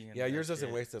been seeing. Yeah, that yours doesn't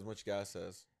shit. waste as much gas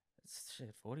as.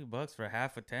 Shit, $40 for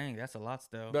half a tank. That's a lot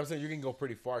still. But I'm saying you can go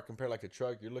pretty far compared like a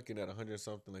truck. You're looking at 100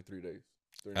 something like 3 days.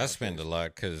 I spend a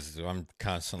lot because I'm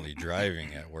constantly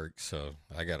driving at work, so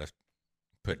I gotta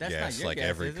put That's not gas your like gas,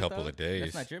 every is it, couple though? of days.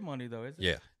 That's not your money though, is it?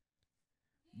 Yeah,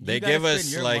 You they gotta give spend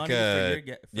us your like money for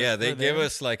your yeah, they for give them.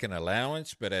 us like an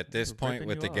allowance, but at this They're point ripping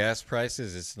with you the off. gas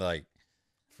prices, it's like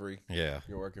free. yeah,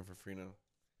 You're working for free now.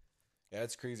 Yeah,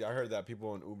 it's crazy. I heard that people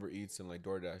on Uber Eats and like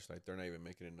DoorDash, like they're not even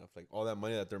making enough. Like all that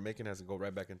money that they're making has to go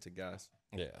right back into gas.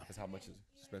 yeah. That's how much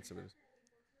expensive it is.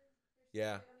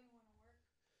 Yeah.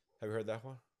 Have you heard that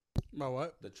one? About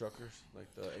what? The truckers,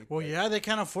 like the. Well, yeah, they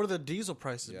can't afford the diesel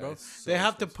prices, Yeah, bro. it's so They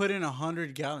have to expensive. put in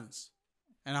 100 gallons,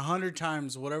 and 100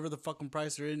 times whatever the fucking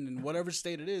price they're in whatever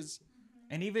state it is.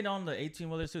 And even on the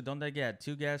 18-wheelers too, don't they get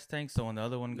 2 gas tanks? So when the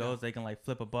other one goes, they can like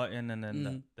flip a button and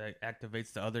then that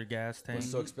activates the other gas tank. It's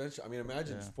so expensive. I mean,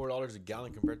 imagine it's $4 a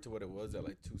gallon compared to what it was at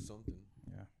like 2 something.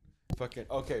 Yeah. Fucking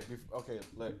okay. Okay,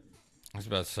 look. I was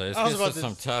about to say, let's I was get about to to-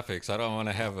 some topics. I don't want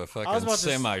to have a about fucking to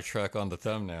semi truck on the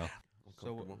thumbnail.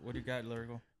 So what do you got,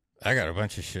 Lyrical? I got a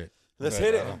bunch of shit. Let's but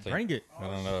hit I it. don't think- Bring it. I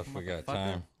don't know if we got Motherfucker.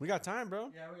 time. We got time, bro.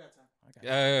 Yeah, we got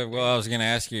time. Well, I was gonna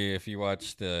ask you if you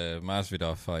watched the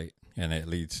Masvidal fight, and it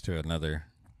leads to another.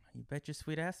 You bet your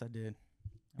sweet ass I did.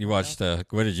 You watched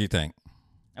what did you think?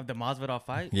 Of the Masvidal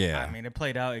fight? Yeah. I mean, it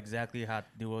played out exactly how I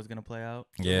knew it was gonna play out.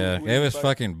 Yeah, who it did you was fight?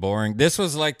 fucking boring. This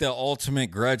was like the ultimate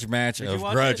grudge match Did you of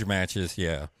watch grudge it? matches.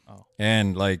 Yeah. Oh.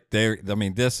 And like I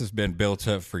mean, this has been built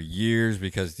up for years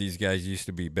because these guys used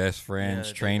to be best friends,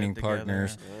 Yeah, they training been together.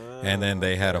 partners, and then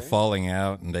they had a falling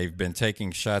out, and they've been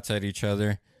taking shots at each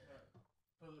other.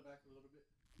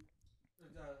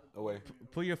 Away.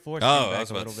 Put your foreskin Oh, back I was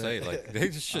a about little to say, bit. like,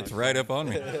 this shit's right up on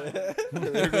me.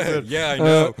 Yeah, I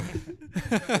know.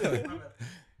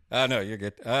 Oh, no, you're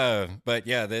good. But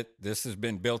yeah, this has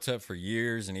been built up for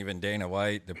years, and even Dana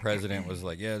White, the president, was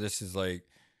like, yeah, this is like,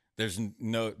 there's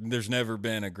never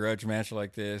been a grudge match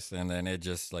like this, and then it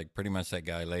just like pretty much that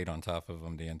guy laid on top of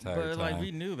him the entire But time. like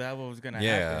we knew that was gonna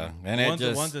Yeah, happen. and it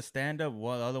just- one's a stand up,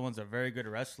 one the other one's a very good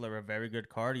wrestler, a very good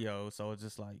cardio. So it's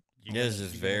just like It's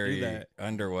just very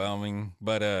underwhelming.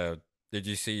 But did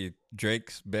you see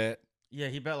Drake's bet? Yeah,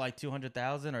 he bet like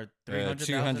 200,000 or 300,000.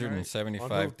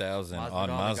 275,000 on Masvidal, the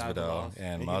guy who Masvidal, lost. and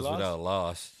And he Masvidal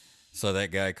lost. So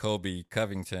that guy Colby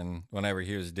Covington, whenever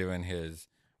he was doing his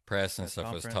press and Press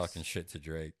stuff, was conference. talking shit to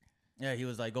Drake. Yeah, he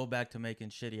was like, go back to making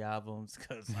shitty albums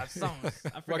because I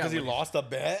forgot Because he what lost a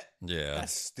bet. Yeah,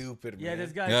 That's stupid, man. Yeah,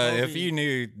 this guy. yeah. If Kobe- you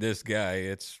knew this guy,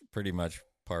 it's pretty much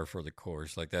par for the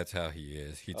course. Like that's how he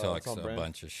is. He it's talks on a brand.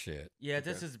 bunch of shit. Yeah,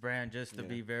 this is brand just to Yeah.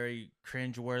 be very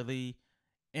cringeworthy.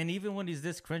 And even when he's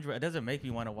this cringe, it doesn't make me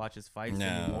want to watch his fights No.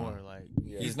 anymore. Like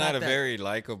Yeah. He's not a that- very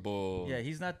likable. Yeah,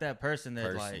 he's not that person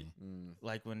that person.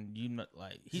 like when you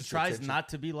like he Just tries attention. not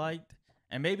to be liked,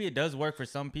 and maybe it does work for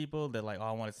some people that like, oh,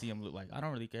 I want to see him look like I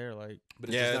don't really care. Like, But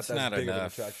yeah, just it's not that big of an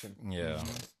enough. attraction. Yeah,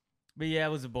 but yeah, it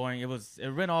was boring. It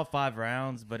went all 5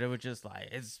 rounds, but it was just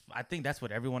like I think that's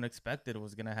what everyone expected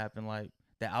was gonna happen. Like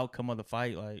the outcome of the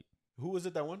fight, like Who was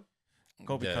it that won?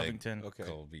 Kobe Yeah, Covington, Okay.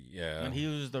 Colby. Yeah, and he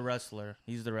was the wrestler.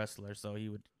 He's the wrestler, so he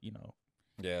would yeah.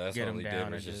 That's get all him he did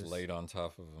down was and just just- laid on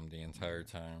top of him the entire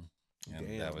time, and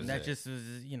Damn. that was that it. just was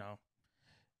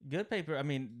good paper. I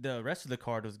mean, the rest of the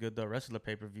card was good. The rest of the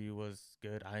pay per view was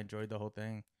good. I enjoyed the whole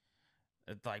thing.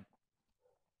 It's like,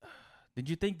 did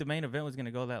you think the main event was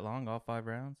gonna go that long, all 5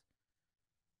 rounds?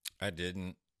 I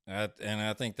didn't. And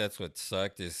I think that's what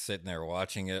sucked is sitting there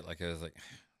watching it. Like I was like,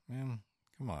 man,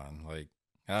 come on. Like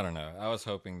I don't know. I was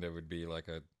hoping there would be like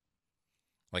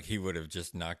he would have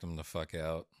just knocked him the fuck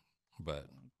out. But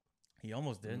He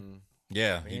almost did.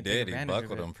 yeah, He he didn't take did. He advantage of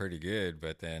buckled it. him pretty good.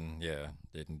 But then yeah,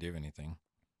 didn't do anything.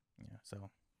 Yeah, so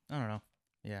I don't know.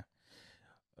 Yeah,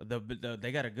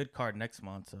 they got a good card next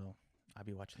month, so I'll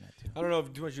be watching that too. I don't know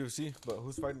if too much UFC, but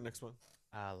who's fighting next one?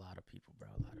 A lot of people, bro.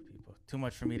 A lot of people. Too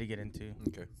much for me to get into.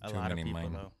 Okay. A Too lot of many people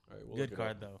mine. though. All right, we'll Good look it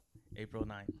card up. though. April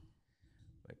 9th.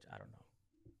 Which I don't know.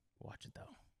 Watch it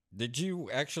though. Did you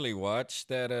actually watch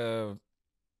that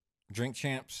Drink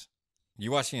Champs?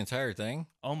 You watched the entire thing?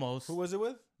 Almost. Who was it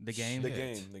with? the game? The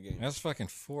Shit. game. That's fucking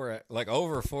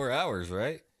over 4 hours,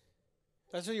 right?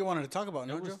 That's what you wanted to talk about,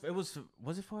 no, Joe? It was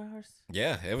it 4 hours?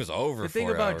 Yeah, it was over The 4 thing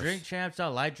hours. about Drink Champs, I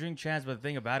like Drink Champs, but the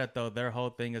thing about it though, their whole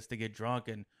thing is to get drunk.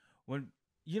 And when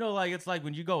like it's like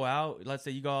when you go out, let's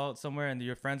say you go out somewhere and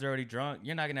your friends are already drunk,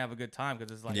 you're not gonna have a good time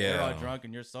because it's like they're all Yeah. drunk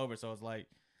and you're sober, so it's like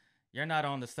you're not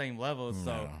on the same level. So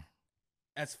No.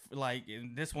 that's like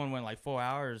this one went like 4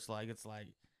 hours. Like it's like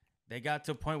they got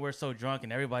to a point where it's so drunk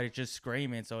and everybody's just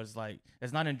screaming, so it's like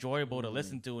it's not enjoyable to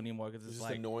listen to anymore because It's it's just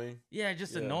like annoying. yeah,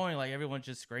 just Yeah. annoying. Like everyone's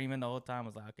just screaming the whole time. I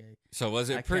was like, okay. So was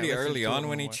I it can't pretty listen early to it on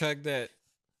when he anymore. chugged that?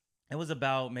 It was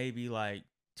about maybe like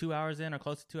 2 hours in or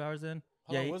close to 2 hours in.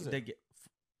 How long was it?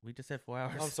 We just said 4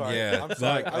 hours. I'm sorry. Yeah, I'm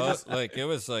sorry. Like, I just like it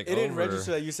was like it didn't over.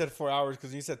 register that you said 4 hours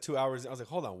because you said 2 hours. I was like,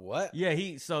 hold on, what?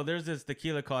 Yeah, so there's this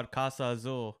tequila called Casa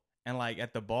Azul, and like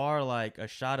at the bar, like a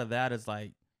shot of that is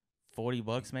like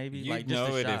 $40 maybe. You like just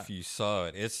know a it shot. if you saw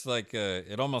it. It's like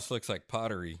it almost looks like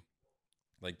pottery.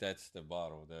 Like that's the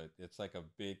bottle. It's like a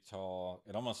big tall.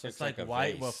 It almost looks It's like a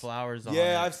white vase. with flowers on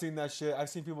Yeah, it. I've seen that shit. I've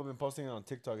seen people have been posting it on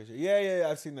TikTok and shit. Yeah,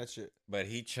 I've seen that shit. But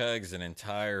he chugs an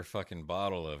entire fucking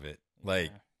bottle of it.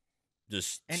 Like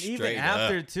just And straight even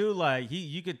after up. too, like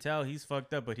you could tell he's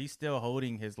fucked up, but he's still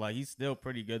holding his he's still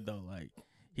pretty good though. Like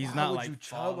he's Why not would like you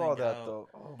chug falling all that out. though?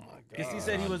 Oh my god. Because he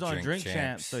said he on was on Drink Drink Champs,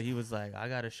 Champs. so he was like, I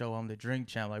gotta show him the Drink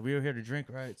Champ. Like we were here to drink,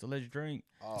 right? So let's drink.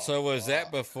 Oh, So was that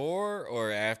fuck. before or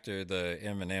after the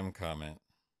Eminem comment?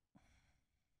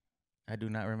 I do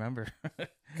not remember.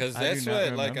 Because I do that's not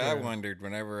what like I remember. wondered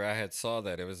whenever I had saw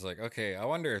that. It was like, okay, I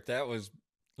wonder if that was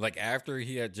like after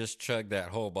he had just chugged that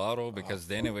whole bottle, because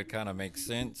then it would kind of make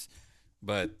sense.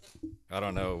 But I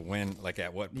don't know when, like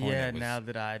at what point. Yeah, it was, now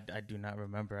that I do not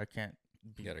remember, I can't.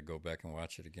 you got to go back and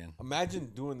watch it again.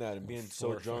 Imagine doing that and being so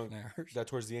 4 drunk fucking hours. that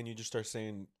towards the end you just start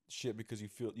saying shit because you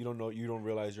don't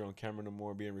realize you're on camera no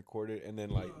more, being recorded, and then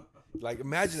like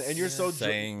imagine that, and you're so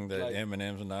saying that like,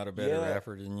 Eminem's not a better Yeah.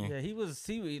 rapper than you. Yeah,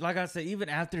 he like I said, even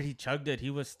after he chugged it, he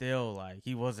was still like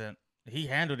he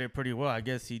handled it pretty well. I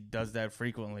guess he does that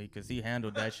frequently because he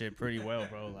handled that shit pretty well,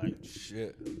 bro. Like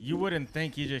shit. you wouldn't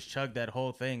think he just chugged that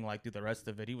whole thing like through the rest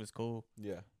of it. He was cool.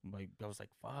 Yeah. Like I was like,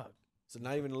 fuck. So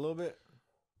not even a little bit.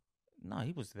 No,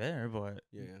 he was there, but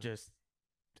Yeah. just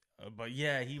But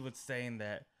yeah, he was saying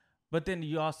that. But then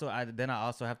I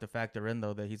also have to factor in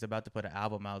though that he's about to put an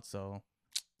album out, so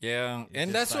Yeah, It's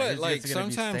and just that's like- what he's like just gonna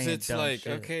be sometimes saying it's dumb like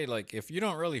shit. okay, like if you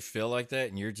don't really feel like that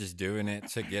and you're just doing it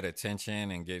to get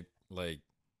attention and get like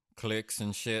clicks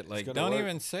and shit, like gonna don't work.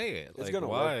 even say it. It's Like gonna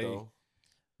why? work though.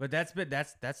 but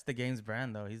that's the game's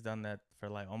brand though. He's done that for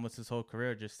like almost his whole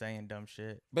career, just saying dumb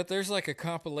shit. But there's like a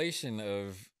compilation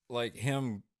of like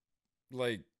him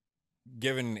like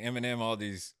giving Eminem all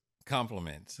these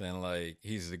compliments and like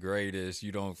he's the greatest,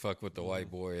 you don't fuck with the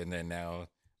white boy, and then now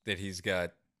that he's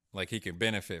got like he can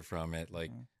benefit from it, like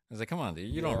I was like, come on, dude,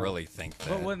 you don't Yeah. really think that.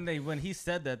 But when he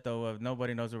said that though, of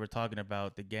nobody knows what we're talking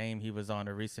about, the game, he was on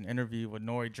a recent interview with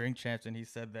Nori Drink Champs, and he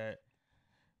said that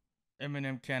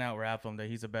Eminem can't out rap him, that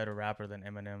he's a better rapper than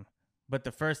Eminem. But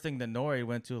the first thing that Nori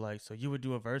went to, like, so you would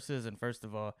do a versus, and first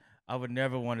of all, I would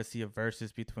never want to see a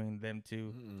versus between them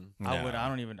two. Mm-mm. I No.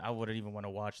 wouldn't even want to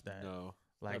watch that. No.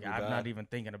 Like, That'd be I'm bad. not even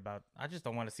thinking about. I just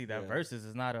don't want to see that Yeah. versus.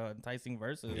 It's not a enticing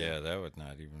versus. Yeah, that would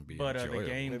not even be But, the enjoyable.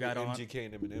 game- Maybe got on- MGK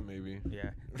and Eminem maybe.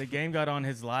 Yeah. The game got on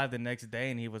his live the next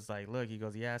day, and he was like, look, he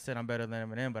goes, yeah, I said I'm better than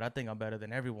Eminem, but I think I'm better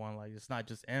than everyone. Like, it's not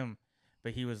just M.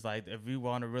 But he was like, if we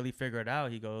want to really figure it out,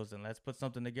 he goes, and let's put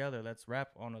something together. Let's rap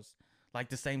on us, like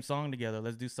the same song together.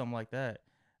 Let's do something like that.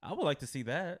 I would like to see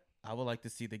that. I would like to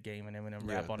see the game and Eminem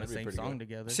Yeah, rap on the that'd be same pretty song good.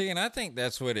 together. See, and I think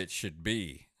that's what it should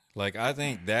be. Like, I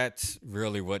think that's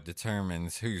really what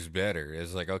determines who's better.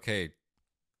 Is like, okay,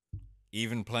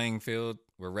 even playing field,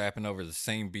 we're rapping over the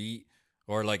same beat.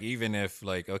 Or like, even if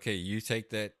like, okay, you take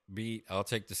that beat, I'll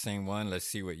take the same one. Let's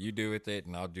see what you do with it,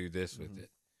 and I'll do this with it,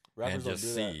 Rappers and don't just do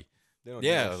see. that. They don't do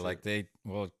Yeah, that shit. like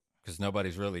because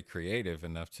nobody's really creative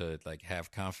enough to like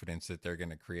have confidence that they're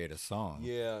gonna create a song.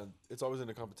 Yeah, it's always in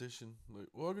a competition. Like,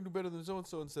 well, I can do better than so and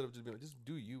so instead of just being like, just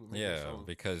do you. And make your Yeah, song.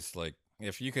 because like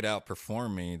if you could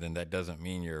outperform me, then that doesn't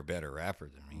mean you're a better rapper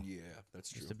than me. Yeah, that's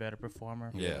true. Just a better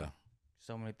performer. Yeah.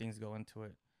 So many things go into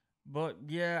it. But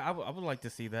yeah, I would like to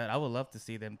see that. I would love to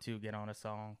see them two get on a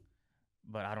song.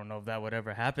 But I don't know if that would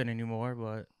ever happen anymore.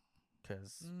 But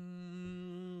because,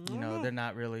 you know, they're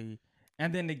not really.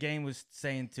 And then the game was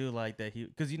saying too, like that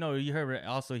because, you know, you heard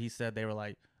also he said they were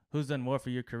like, who's done more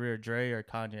for your career, Dre or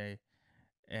Kanye?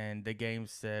 And the game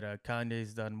said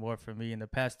Kanye's done more for me in the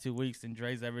past 2 weeks than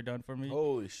Dre's ever done for me.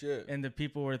 Holy shit. And the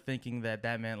people were thinking that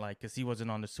meant like, because he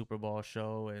wasn't on the Super Bowl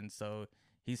show, and so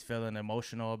he's feeling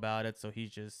emotional about it. So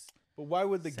he's just But why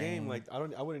would the Same. game like I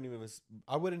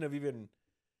wouldn't have even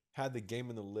had the game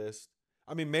in the list.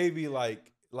 I mean, maybe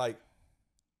like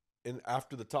in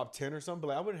after the top 10 or something, but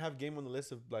like, I wouldn't have game on the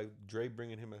list of like Dre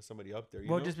bringing him as somebody up there. You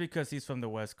know? just because he's from the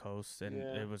West Coast, and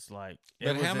Yeah. it was like. it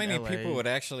But was how in many LA. people would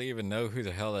actually even know who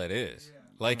the hell that is?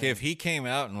 Like if he came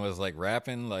out and was like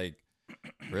rapping, like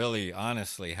really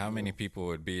honestly, how many people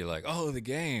would be like, "Oh, the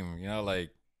game," you know,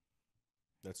 like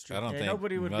That's true. I don't Yeah, think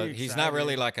nobody would be he's not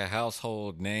really excited. like a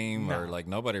household name or No. like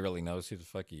nobody really knows who the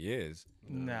fuck he is.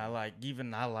 Nah, like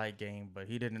even I like Game, but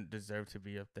he didn't deserve to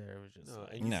be up there. It was just No,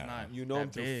 like, and he's No. not You know that him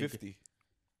till big. 50.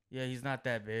 Yeah, he's not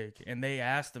that big. And they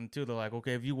asked him too. They're like,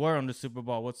 okay, if you were on the Super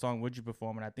Bowl, what song would you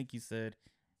perform? And I think he said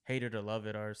 "Hate It or Love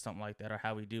It" or something like that, or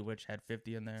 "How We Do," which had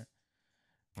 50 in there.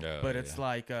 But it's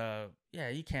like, yeah,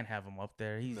 you can't have him up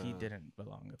there. He No. didn't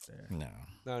belong up there. no.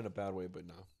 Not in a bad way, but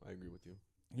no, I agree with you.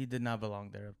 He did not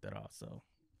belong there at all. So,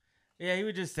 yeah, he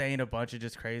was just saying a bunch of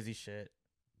just crazy shit.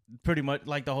 Pretty much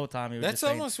like the whole time he was. That's just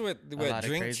saying, almost lot what of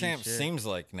Drink crazy Champ shit. seems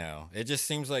like now. It just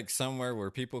seems like somewhere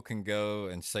where people can go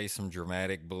and say some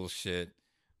dramatic bullshit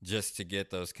just to get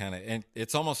those kind of. And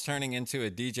it's almost turning into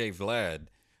a DJ Vlad,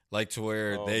 like to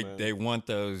where Oh, man. they want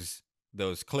those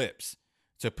clips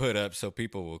to put up so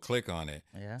people will click on it.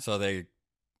 Yeah, So they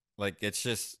like it's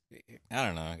just I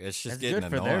don't know. It's just that's getting good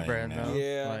for annoying. their brand, now. though.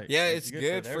 Yeah. Like, Yeah, it's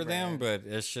good their for them, brand.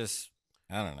 but it's just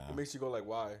I don't know. It makes you go like,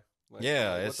 why? Like,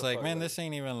 Yeah, what it's the like, fuck? man, this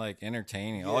ain't even like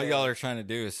entertaining. All Yeah. y'all are trying to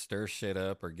do is stir shit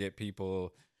up or get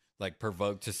people like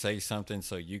provoked to say something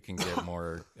so you can get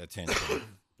more attention.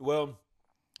 Well,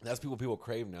 that's people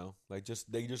crave now. Like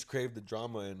they just crave the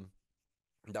drama, and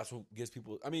that's what gets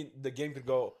people. I mean, the game could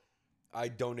go, I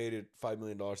donated $5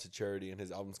 million to charity, and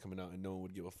his album's coming out, and no one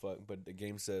would give a fuck. But the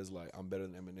game says like I'm better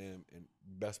than Eminem, and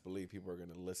best believe people are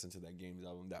gonna listen to that game's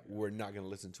album that we're not gonna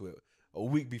listen to it a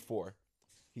week before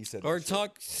he said. Or that shit.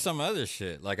 talk some other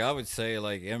shit. Like I would say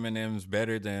like Eminem's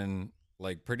better than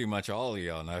like pretty much all of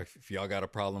y'all. Now if y'all got a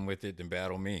problem with it, then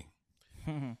battle me.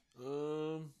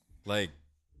 Like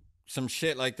some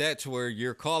shit like that to where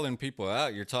you're calling people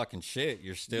out, you're talking shit,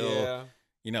 you're still yeah.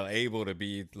 you know, able to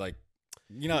be like,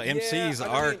 you know, Yeah, MCs I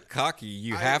are mean, cocky.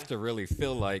 You I- have to really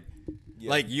feel like, Yeah.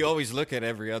 like you always look at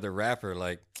every other rapper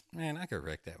like, man, I could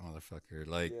wreck that motherfucker.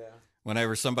 Like, Yeah.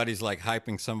 whenever somebody's like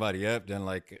hyping somebody up, then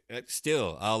like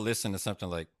still I'll listen to something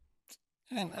like,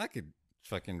 man, I could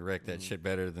fucking wreck that shit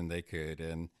better than they could.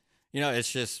 And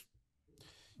it's just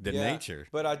the nature.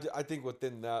 But I think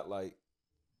within that, like,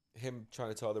 him trying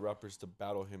to tell other rappers to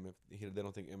battle him if they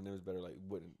don't think Eminem is better, like,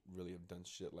 wouldn't really have done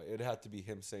shit. Like, it had to be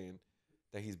him saying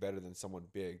that he's better than someone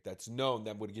big that's known,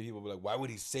 that would give people like, why would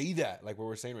he say that? Like what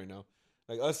we're saying right now.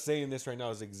 Like us saying this right now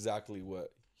is exactly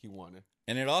what he wanted.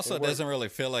 And it also doesn't really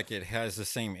feel like it has the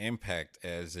same impact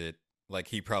as it, like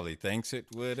he probably thinks it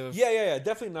would have. Yeah.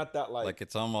 Definitely not that like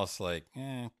it's almost like,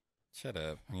 shut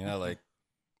up.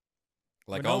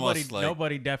 Like nobody, almost like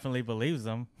nobody definitely believes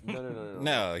them.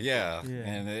 No, yeah.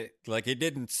 And it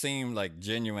didn't seem like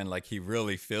genuine, like he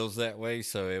really feels that way.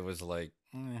 So it was like,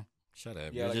 shut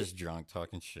up. You're just drunk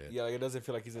talking shit. Yeah, like it doesn't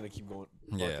feel like he's gonna keep going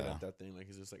at that thing. Like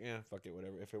he's just like, fuck it,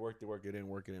 whatever. If it worked, it worked. It didn't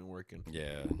work, it didn't work. And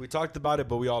yeah, we talked about it,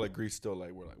 but we all agree still.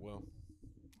 Like we're like, well,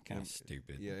 kind of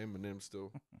stupid. Yeah, Eminem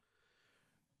still.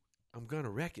 I'm gonna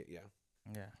wreck it.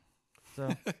 Yeah.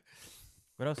 So,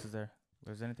 what else is there?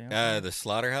 Was anything else? The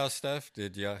Slaughterhouse stuff.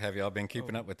 Have y'all been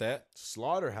keeping up with that?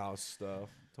 Slaughterhouse stuff.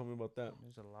 Tell me about that.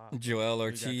 There's a lot. Joel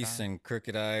Ortiz and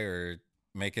Crooked Eye are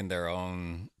making their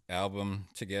own album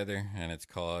together, and it's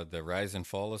called The Rise and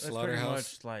Fall of Slaughterhouse.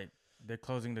 It's pretty much like they're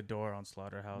closing the door on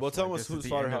Slaughterhouse. Well, tell us who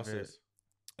Slaughterhouse is.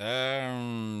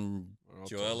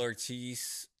 Joel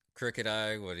Ortiz, Crooked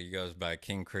Eye. What he goes by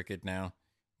King Crooked now,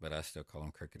 but I still call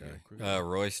him Crooked Eye.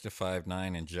 Royce the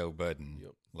 5'9" and Joe Budden.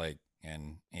 Yep.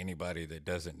 And anybody that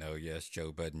doesn't know, yes,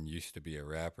 Joe Budden used to be a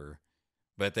rapper,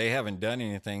 but they haven't done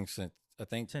anything since I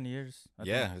think 10 years.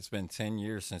 It's been 10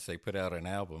 years since they put out an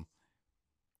album.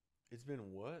 It's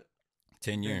been what?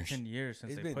 10 years. 10 years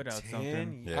since they put out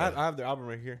something. Yeah. I have their album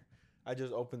right here. I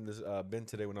just opened this bin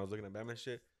today when I was looking at Batman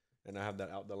shit, and I have that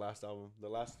out. The last album, the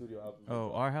last studio album.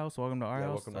 Oh, Our House. Welcome to Our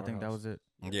House. I think that was it.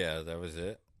 Yeah, that was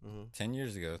it. 10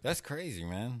 years ago. That's crazy,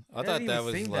 man. I It thought didn't that even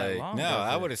was seem like that long, no. does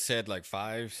I it? would have said like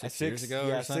 5-6 years ago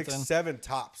or something. 6, 7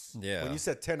 tops. Yeah. When you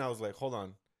said 10, I was like, hold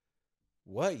on,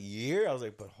 what year? I was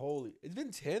like, but holy, it's been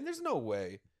 10. There's no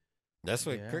way. That's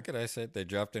what Crooked Eye said. They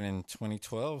dropped it in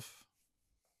 2012.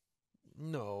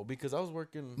 No, because I was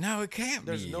working. No, it can't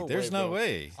There's be. No There's way, no bro.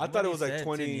 way. I thought it was like said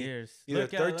 20 years. Either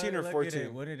 13 or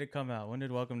 14. When did it come out? When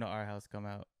did Welcome to Our House come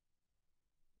out?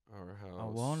 Our House. I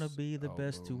wanna be the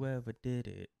best who ever did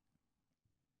it.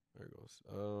 There it goes.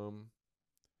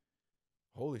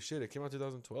 Holy shit! It came out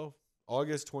 2012,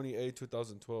 August 28,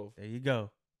 2012. There you go.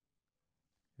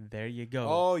 There you go.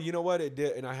 Oh, you know what? It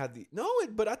did, and I had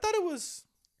but I thought it was.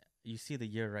 You see the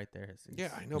year right there. Jesus.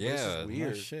 Yeah, I know. But Yeah, this is weird.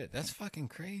 no shit. That's fucking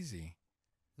crazy.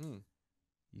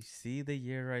 You see the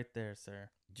year right there, sir.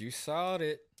 You saw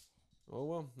it. Oh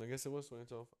well, I guess it was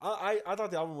 2012. I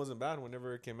thought the album wasn't bad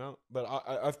whenever it came out, but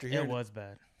after hearing It was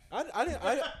bad. I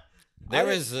didn't.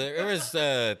 There was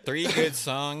 3 good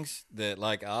songs that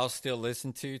like I'll still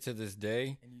listen to this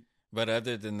day, but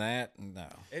other than that, no.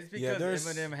 It's because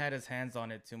Eminem had his hands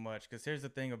on it too much. Because here's the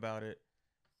thing about it,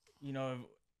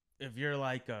 if you're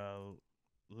like a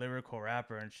lyrical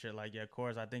rapper and shit, like of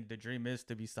course I think the dream is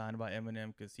to be signed by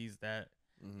Eminem because he's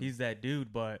that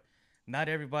dude. But not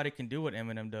everybody can do what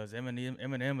Eminem does.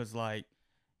 Eminem is like,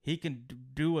 he can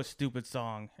do a stupid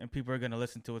song and people are going to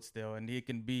listen to it still. And he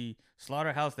can be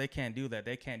Slaughterhouse. They can't do that.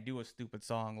 They can't do a stupid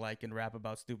song like and rap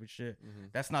about stupid shit.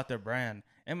 That's not their brand.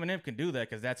 Eminem can do that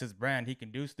because that's his brand. He can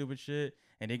do stupid shit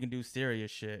and he can do serious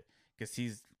shit because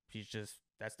he's just,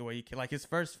 that's the way he can. Like his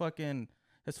first fucking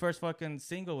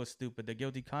single was stupid. The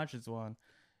Guilty Conscience one.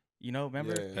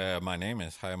 Remember? Yeah. My name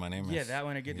is. Yeah, that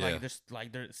one again.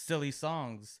 Like they're silly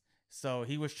songs. So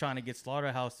he was trying to get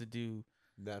Slaughterhouse to do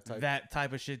that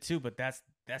type of shit too, but that's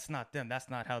not them. That's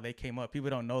not how they came up. People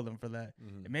don't know them for that.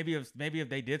 Maybe if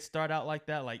they did start out like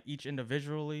that, like each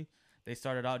individually, they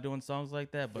started out doing songs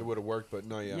like that, but it would have worked. But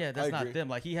no, yeah, that's not them.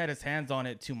 Like he had his hands on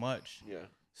it too much. Yeah.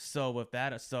 So with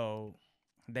that,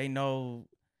 they know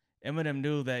Eminem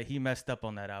knew that he messed up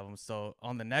on that album. So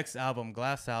on the next album,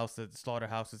 Glass House, that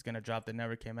Slaughterhouse is gonna drop that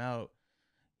never came out,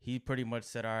 he pretty much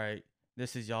said, "All right,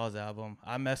 this is y'all's album.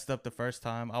 I messed up the first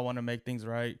time. I want to make things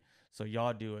right. So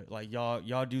y'all do it. Like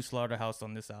y'all do Slaughterhouse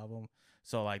on this album.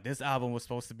 So like this album was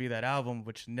supposed to be that album,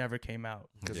 which never came out.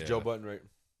 Because Joe Budden, right?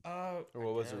 Or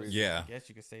what was the reason? Yeah. I guess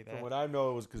you could say that. From what I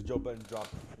know, it was because Joe Budden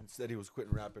dropped and said he was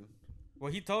quitting rapping.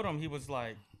 Well, he told him he was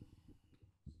like,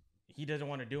 he doesn't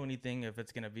want to do anything if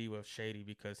it's gonna be with Shady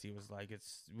because he was like,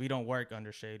 we don't work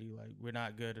under Shady. Like we're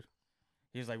not good.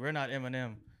 He was like, we're not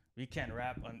Eminem. We can't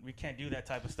rap. We can't do that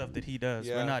type of stuff that he does.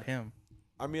 Yeah. We're not him.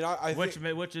 I mean, I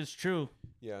which is true.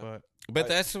 Yeah. But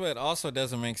that's what also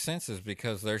doesn't make sense is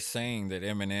because they're saying that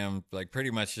Eminem like pretty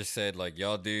much just said like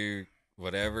y'all do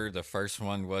whatever. The first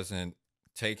one wasn't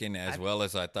taken as well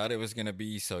as I thought it was gonna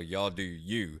be. So y'all do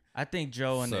you. I think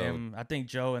Joe and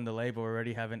the label were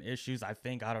already having issues. I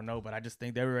don't know, but I just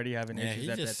think they were already having issues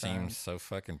at that time. He just seems so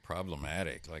fucking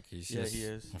problematic. Like he's just he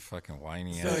is a fucking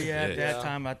whiny. So at that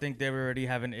time, I think they were already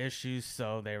having issues.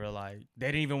 So they were like, they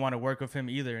didn't even want to work with him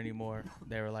either anymore.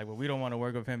 They were like, well, we don't want to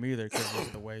work with him either because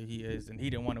it's the way he is, and he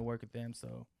didn't want to work with them.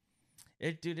 So,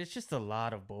 it's just a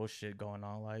lot of bullshit going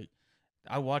on. Like,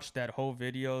 I watched that whole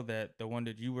video, the one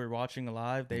that you were watching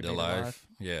live. They made live.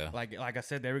 Yeah. Like I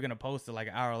said, they were gonna post it like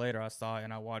an hour later. I saw it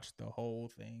and I watched the whole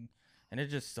thing, and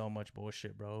it's just so much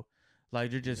bullshit, bro.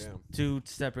 Like, you're just two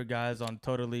separate guys on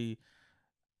totally,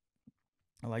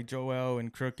 like Joel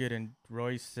and Crooked and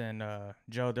Royce and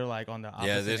Joe. They're like on the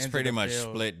opposite ends it's of pretty the much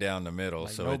field. split down the middle.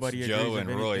 Like, so it's Joe and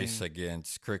Royce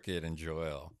against Crooked and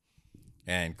Joel,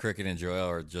 and Crooked and Joel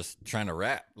are just trying to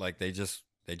rap. Like they just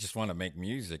want to make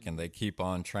music, and they keep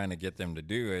on trying to get them to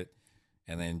do it.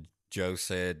 And then Joe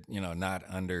said, not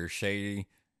under Shady.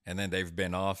 And then they've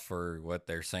been off for what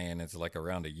they're saying is like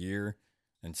around a year,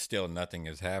 and still nothing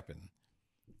has happened.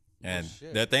 And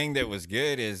the thing that was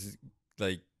good is,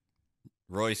 like,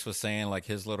 Royce was saying like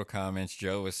his little comments,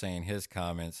 Joe was saying his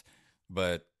comments.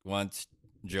 But once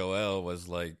Joel was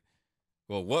like,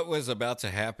 well, what was about to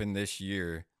happen this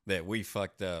year that we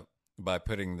fucked up by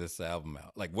putting this album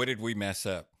out? Like, what did we mess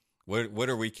up? What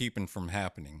are we keeping from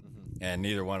happening? Mm-hmm. And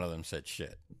neither one of them said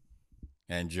shit.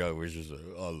 And Joe was just like,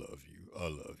 I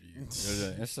love you.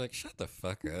 It's like, shut the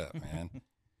fuck up, man.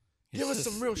 Give us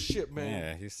some real shit, man.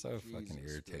 Yeah, he's so fucking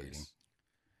irritating.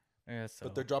 Yeah, so.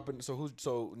 But they're dropping.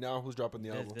 So now who's dropping the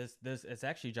album? This it's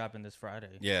actually dropping this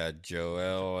Friday. Yeah,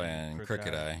 Joel and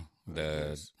Crooked Eye,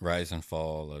 the rise and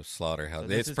fall of Slaughterhouse.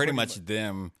 So it's pretty much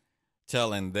them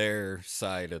telling their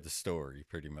side of the story,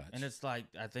 pretty much. And it's like,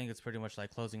 I think it's pretty much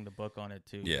like closing the book on it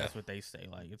too. Yeah, that's what they say.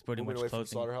 Like, it's pretty much closing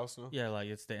Slaughterhouse now. Yeah, like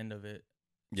it's the end of it.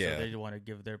 Yeah, so they want to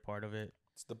give their part of it.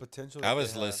 It's the potential. I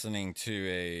was listening to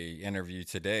a interview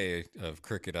today of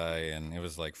Crooked Eye, and it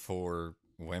was like 4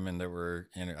 women that were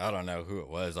in. I don't know who it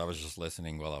was. I was just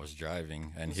listening while I was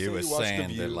driving, and he was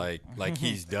saying that like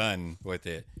he's done with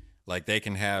it. Like, they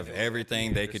can have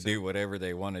everything. They could do whatever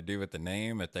they want to do with the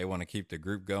name. If they want to keep the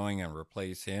group going and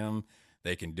replace him,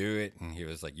 they can do it. And he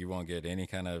was like, you won't get any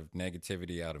kind of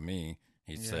negativity out of me.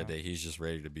 He said that he's just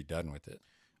ready to be done with it.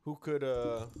 Who could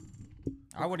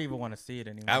I wouldn't even want to see it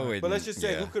anymore. I would. But let's just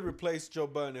say, who could replace Joe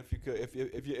Budden if you could,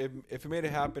 if it made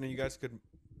it happen and you guys could,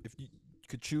 if you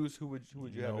could choose, who would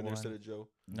you have in there instead of Joe?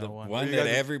 The one that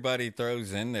everybody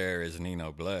throws in there is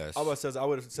Nino Bless. I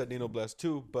would have said Nino Bless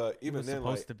too, but even then,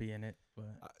 supposed to be in it. But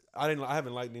I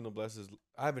haven't liked Nino Bless's.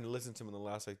 I haven't listened to him in the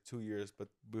last like 2 years, but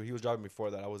he was driving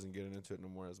before that. I wasn't getting into it no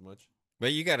more as much.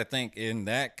 But you got to think, in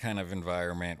that kind of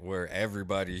environment where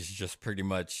everybody's just pretty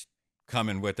much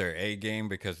coming with their A game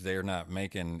because they're not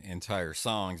making entire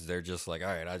songs. They're just like, all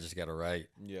right, I just got to write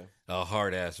a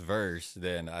hard ass verse.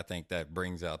 Then I think that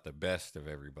brings out the best of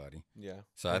everybody. Yeah.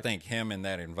 So I think him in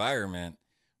that environment,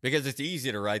 because it's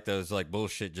easy to write those like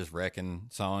bullshit, just wrecking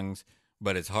songs,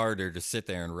 but it's harder to sit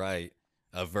there and write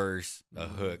a verse, a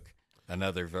hook,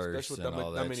 another verse, especially and with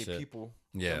all that that many shit. people.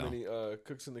 Yeah. So many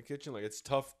cooks in the kitchen. Like, it's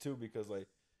tough too because like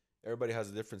everybody has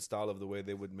a different style of the way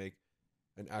they would make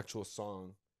an actual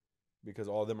song. Because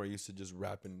all of them are used to just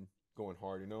rapping, going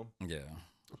hard, Yeah.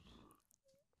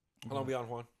 How long are we on,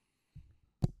 Juan?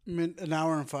 An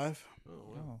hour and 5. Oh,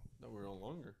 wow. No, we're on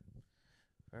longer.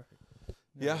 Perfect.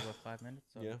 Yeah. About 5 minutes.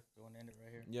 So yeah. Go and end it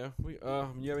right here. Yeah.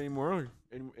 You have any more?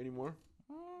 Any more?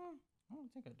 I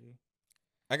don't think I do.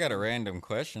 I got a random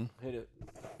question. Hit it.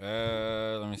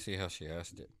 Let me see how she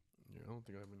asked it. Yeah, I don't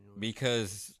think I have any other.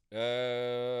 Because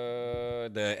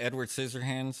the Edward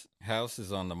Scissorhands house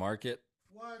is on the market.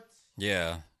 What?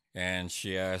 Yeah, and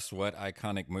she asked, what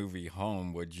iconic movie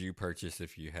home would you purchase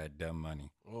if you had dumb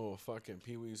money? Oh, fucking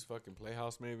Pee-wee's fucking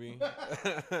Playhouse, maybe.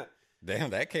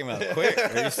 Damn, that came out quick.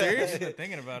 Are you serious? I've been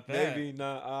thinking about that. Maybe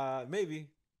not. Maybe.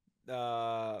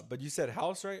 But you said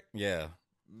house, right? Yeah.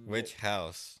 Which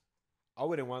house? I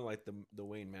wouldn't want like the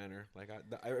Wayne Manor. Like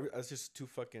that's just too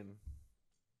fucking.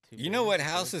 You know what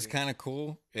house is kind of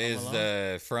cool? Is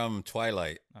from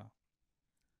Twilight. Oh.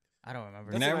 I don't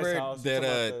remember. That's remember a nice house.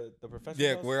 that the professor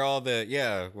yeah, house?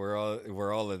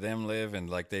 where all of them live, and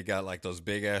like they got like those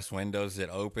big ass windows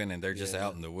that open, and they're just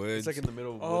out in the woods. It's like in the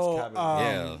middle of woods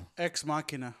cabin. Ex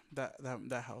Machina,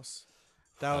 that house.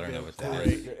 That I would don't be know what that great.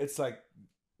 is. It's like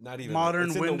Not even Modern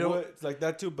it's in window. the woods, like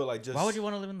that too, but like just Why would you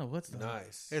want to live in the woods though?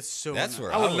 nice? It's so. That's nice.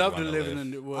 where I would I would love to wanna live in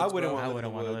live. the woods. I wouldn't bro. want I to live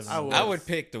wouldn't in wanna the live woods. in the I woods. would. I would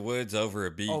pick the woods over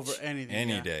a beach over anything.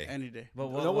 any yeah, day. Any day.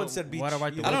 But No one said beach What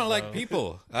about the either. I don't woods, like though?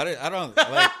 people. I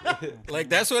don't like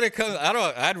that's what it comes.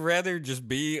 I'd rather just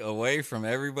be away from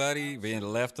everybody, being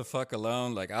left the fuck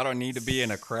alone. Like I don't need to be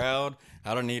in a crowd.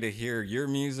 I don't need to hear your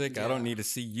music. I don't need to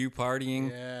see you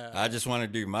partying. Yeah. I just want to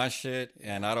do my shit,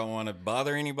 and I don't want to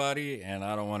bother anybody, and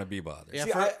I don't want to be bothered. Yeah, See,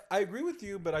 for- I agree with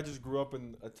you, but I just grew up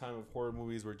in a time of horror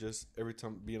movies where just every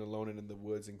time being alone and in the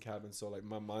woods and cabins, so like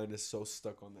my mind is so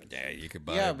stuck on that. Yeah, you could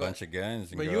buy Yeah, a but- bunch of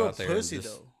guns and But go you a out there pussy and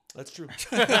just, though. That's true.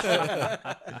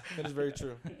 That is very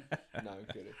true. No, I'm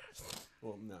kidding.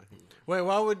 Well, no. Wait,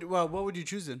 what would you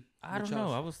choose then? I don't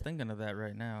know. I was thinking of that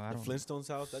right now. I The don't. Flintstones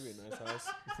house, that'd be a nice house.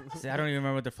 See, I don't even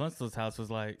remember what the Flintstones house was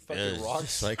like. Fucking It's rocks.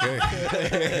 just like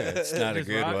it's not a Just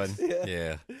good rocks? one. Yeah.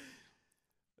 Yeah.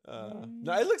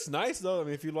 No, it looks nice though. I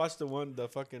mean, if you watch the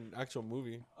fucking actual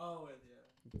movie, Oh,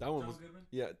 yeah. that one was,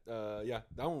 yeah,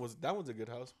 that one's a good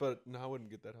house. But no, I wouldn't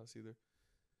get that house either.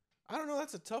 I don't know.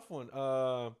 That's a tough one.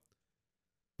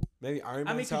 Maybe Iron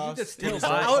I mean, Man's 'cause you house. could still Tony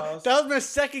buy- Stark's That house. was my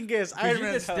second guess. 'Cause Iron you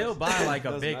could Man's still house. buy like a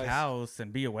That's big nice. house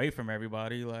and be away from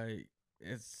everybody. Like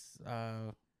it's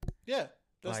Yeah. That's-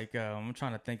 like I'm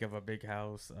trying to think of a big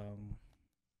house.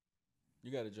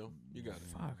 You got it, Joe. You got it.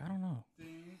 Fuck, I don't know.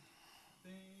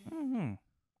 Mhm.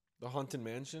 The Haunted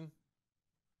Mansion.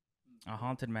 A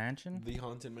haunted mansion. The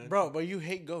Haunted Mansion. Bro, but you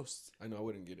hate ghosts. I know I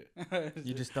wouldn't get it.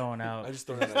 You just throwing out. I just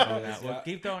throw it throwing out. out. Well,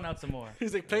 keep throwing out some more.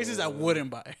 He's like places I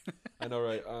wouldn't buy. I know,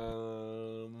 right?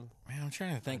 Man, I'm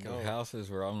trying to think know. of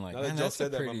houses where I'm like, Now that man, Joe that's a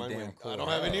said that, my pretty mind damn went, cool I don't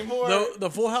have house. any more. The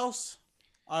Full House.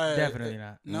 Definitely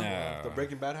not. No. No. The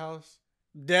Breaking Bad house.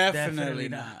 Definitely Definitely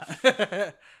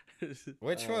not.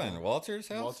 Which one? Walter's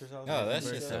house? Walter's house? Oh, that's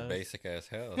Walter's just a house. basic ass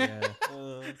house. Yeah.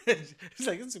 It's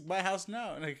like, this is my house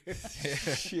now. Like,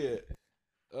 Shit.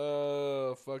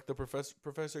 Fuck the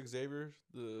Professor Xavier.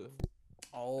 The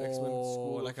X-Men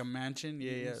School like of a mansion.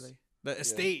 Yeah, yeah. Mutants. Like, the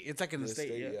estate. It's like an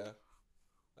estate.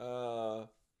 Yeah.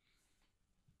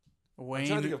 I'm Wayne.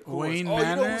 trying to think of cool Wayne ones. Oh,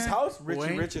 you know Manor? whose house? Richie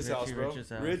Wayne? Rich's house, Richie bro. Rich's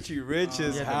house. Richie Rich's Yeah,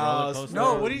 the roller house. coaster.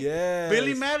 No, what do you? Yes.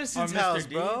 Billy Madison's Or Mr. house,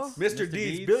 Deeds? bro. Mr. Mr. Deeds.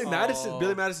 Deeds? Billy Madison. Oh.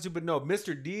 Billy Madison too, but no,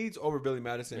 Mr. Deeds over Billy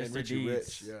Madison and Mr. Richie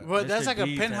Deeds. Rich. Yeah. But that's Mr. like a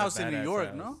Deeds had a penthouse in New badass York,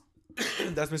 house. no?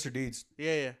 That's Mr. Deeds.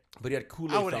 Yeah, yeah. But he had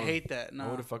Kool-Aid I would fountain. hate that. I No.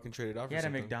 would have fucking traded out for He had a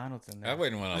something. McDonald's in there. I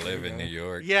wouldn't want to live in New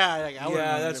York. Yeah, like I would.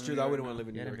 Yeah, that's true. I wouldn't want to live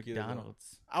in He New had a York either. though.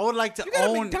 McDonald's. I would like to You got a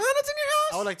own. McDonald's in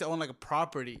your I would like to own like a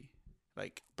property,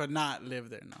 like, but not live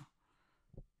there. No.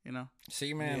 You know.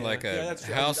 See, man, Yeah. like Yeah, a that's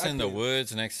true. house I in the feel you.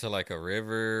 woods next to like a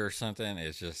river or something.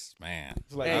 It's just, man.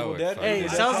 It's like Hey, Evil Dead. fucking- Hey,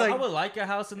 it I- sounds I like would like a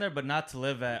house in there, but not to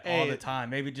live at all Hey. the time.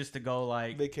 Maybe just to go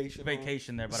like Vacation.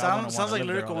 vacation there. But I wouldn't sounds like wanna live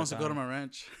there Lyrical all the wants to go to time. my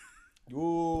ranch.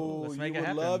 Ooh, Let's you make it would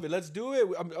happen. love it. Let's do it.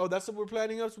 Oh, that's what we're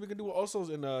planning up, so we can do also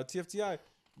in TFTI.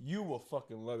 You will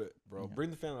fucking love it, bro. Bring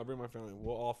the family. I'll bring my family.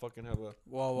 We'll all fucking have a.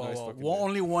 Whoa, Nice fucking Well, day.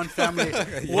 only one family.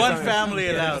 One family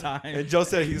Yeah, allowed. time. And Joe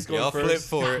said he's going Y'all flip first.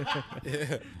 for it.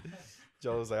 Yeah.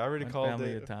 Joe was like, I already One called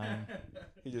family at a it. time.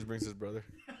 He just brings his brother.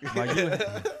 Like,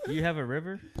 you have a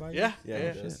river? by you? Yeah, Yeah,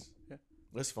 yeah. he does. Yeah.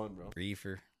 It's fun, bro.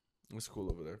 Reefer. It's cool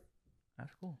over there.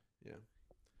 That's cool.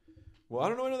 Well, I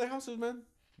don't know any other houses, man.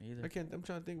 Me either. I can't. I'm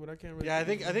trying to think, but I can't really. Yeah, I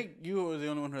think you were the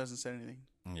only one who hasn't said anything.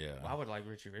 Yeah. Well, I would like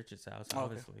Richie Rich's house, Oh, okay.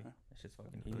 obviously. That's just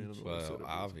fucking I mean, huge. We'll sit Well, up.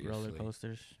 obviously. Roller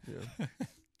coasters. Yeah,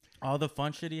 All the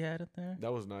fun shit he had up there.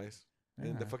 that was nice.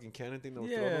 And the Yeah. fucking cannon thing that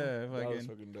was Yeah, that was fucking-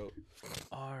 fucking dope.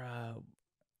 Or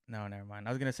no, never mind.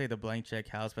 I was gonna say the blank check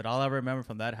house, but all I remember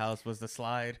from that house was the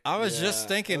slide. I was just Yeah.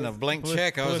 thinking of blank With-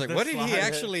 check. I was with like, the what did he slide.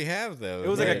 actually have though? It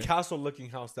was like a Yeah.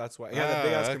 castle-looking house. That's why. He had a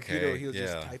big ass Ah, computer. okay, He was yeah.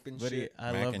 just typing But shit.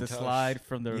 I love the Macintosh. slide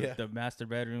from Yeah. the master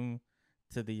bedroom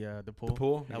to the pool. The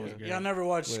pool? That was Yeah. good. Y'all never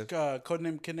watched With-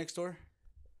 Codename Kid Next Door?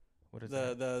 What is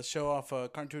The show off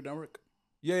Cartoon Network.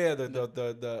 Yeah. The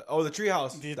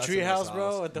treehouse. The That's a tree nice house,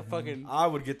 bro. At the fucking. I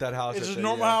would get that house. It's right just there,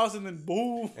 normal yeah. house and then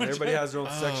boom. And everybody has their own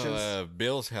Oh, sections.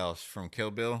 Bill's house from Kill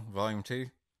Bill Volume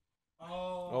 2.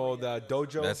 Oh, the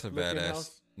dojo. That's a looking badass.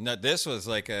 house. No, this was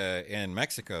like in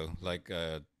Mexico. Like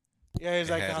Yeah, it he's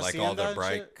like had like all hacienda the and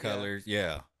bright shit. Yeah. colors.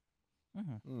 Yeah.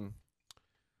 Mm.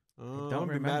 don't I'll be mad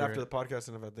remember after it. the podcast,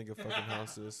 and if I think of fucking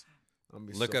houses, I'm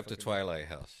gonna be Look so up the fucking- Twilight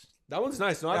House. That one's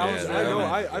nice. No, I, That know. one's I know. really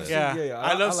I've seen. Yeah, Yeah.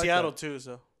 I love like Seattle that. too.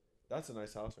 So That's a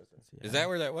nice house right there. Is that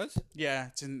where that was? yeah,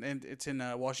 it's in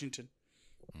Washington.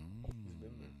 Mm, I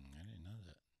didn't know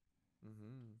that.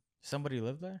 Mm-hmm. Somebody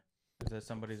lived there? Is that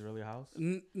somebody's really house?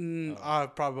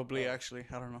 Probably actually,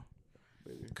 I don't know,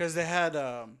 because they had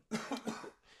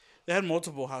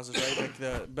multiple houses, right? Like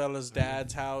the Bella's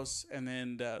dad's house, and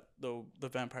then the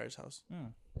vampire's house. Hmm.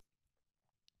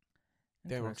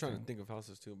 Damn, I'm trying to Interesting. think of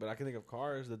houses too, but I can think of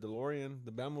cars, the DeLorean,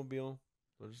 the Batmobile.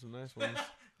 Those are some nice ones.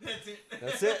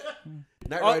 That's it.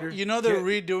 Knight Rider. You know they're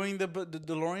Kit. redoing the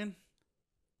DeLorean.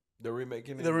 They're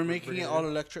remaking it. They're remaking bringing it all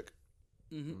electric.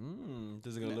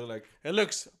 Does it gonna look like It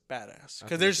looks badass I because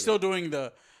can they're look it still doing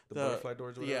the butterfly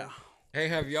doors? Or whatever? yeah. Hey,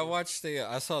 have y'all watched the?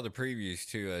 I saw the previews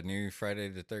to a new Friday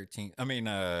the 13th. I mean,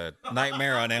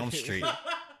 Nightmare on Elm Street.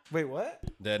 Wait, what?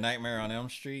 The Nightmare on Elm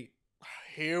Street.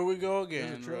 Here we go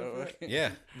again, There's a trailer bro. for that? Yeah,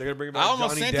 They're gonna bring back I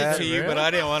almost Johnny sent Depp. it to you, Really? but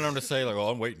I didn't want them to say like, "Oh,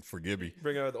 I'm waiting for Gibby."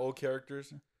 Bring out the old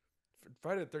characters.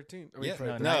 Friday the 13th. I mean, Yeah,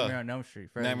 Friday No, the no. Nightmare on Elm Street.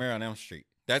 Freddy. Nightmare on Elm Street.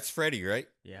 That's Freddy, right?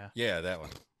 Yeah. Yeah, that one.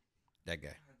 That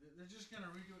guy. They're just gonna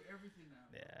redo everything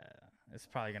now. Yeah. It's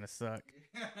probably gonna suck.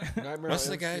 Nightmare What's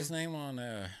on the Elm guy's Street. name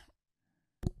on?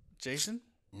 Jason?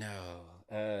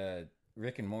 No,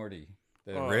 Rick and Morty.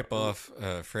 The Oh. rip-off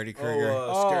Freddy Krueger.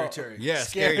 Scary Terry. Yeah,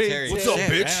 Scary Scary Terry. Terry. What's up,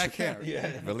 Shit, bitch? man, I can't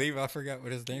Yeah. believe I forgot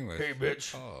what his name was. Hey,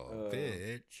 bitch. Oh,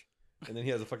 bitch. And then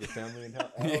he has a fucking family in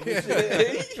house.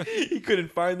 Yeah. He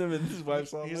couldn't find them, and his wife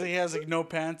saw He's him. like he has like no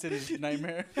pants in his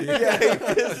nightmare. Yeah, he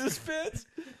pisses his pants.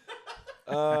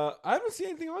 I haven't seen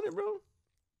anything on it, bro.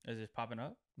 Is it popping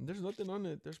up? There's nothing on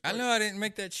it. There's I know I didn't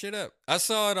make that shit up. I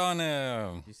saw it on.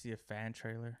 Did you see a fan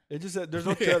trailer? It just said there's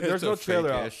no Yeah, there's it's no a trailer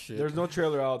fake-ass out. shit. There's no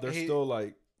trailer out. They're He- still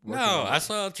like No, working on I it.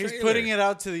 saw a trailer. He's putting it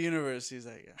out to the universe. He's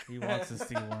like, He wants to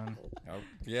see one. Oh,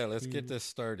 yeah, let's get this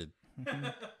started.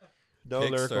 No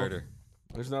lyrical. Kickstarter.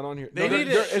 It's not on here. They No, need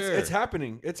they're- it. It's Sure.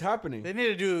 happening. It's happening. they need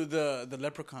to do the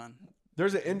leprechaun.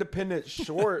 There's an independent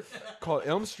short called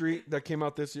Elm Street that came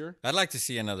out this year. I'd like to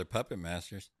see another Puppet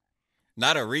Masters.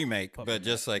 Not a remake, Puppet but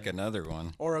just like another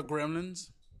one. Or a Gremlins.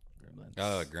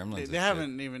 Oh, Gremlins. They is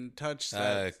haven't even touched shit.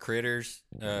 that. Critters.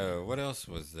 What else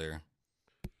was there?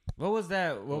 What was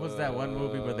that? What was that one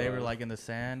movie where they were like in the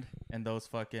sand and those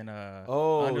fucking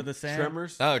under the sand?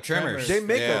 Tremors. Oh, Tremors. They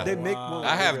make yeah. they make. Wow. one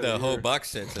I have every the other whole year.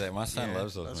 box set to that. My son Yeah,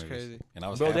 loves those that's movies. crazy. And I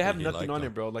was Bro, happy they have he nothing liked on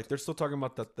them. it, bro. Like they're still talking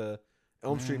about that the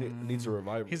Elm Street needs a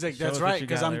revival. He's like, Show that's us what right, you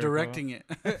because got, I'm Lyrical. directing it.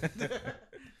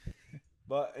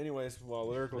 But anyways, while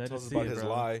Lyrical Let tells us us see about it, his bro.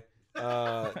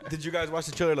 lie, did you guys watch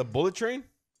the trailer of the Bullet Train?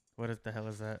 The hell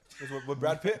is that? It's with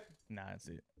Brad Pitt. Nah, I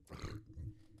see it.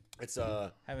 It's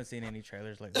Haven't seen any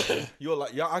trailers like that. you'll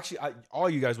like y'all actually all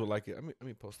you guys will like it. Let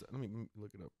me post it. Let me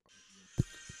look it up.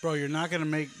 Bro, you're not going to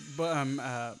make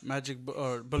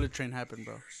or Bullet Train happen,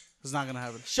 bro. It's not going to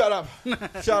happen. Shut up.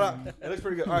 Shut up. It looks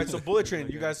pretty good. All right, so Bullet Train.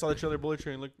 You guys saw the trailer of Bullet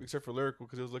Train, except for Lyrical,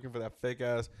 because he was looking for that fake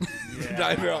ass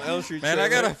Nightmare on Elm Street Man, I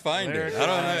trailer. gotta find it. I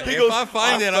don't know. He If goes, I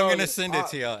find "I it, I'm found gonna it." send it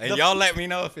to y'all, and the- y'all let me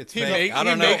know if it's fake. I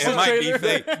don't know. makes It a might be trailer.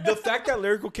 fake. The fact that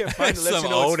Lyrical can't find it lets Some you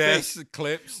know old it's fake. ass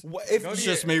clips. If, It's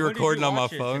just me recording on my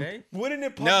phone. wouldn't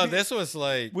it pop No, be- this was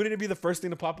like, wouldn't it be the first thing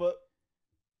to pop up?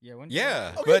 Yeah, when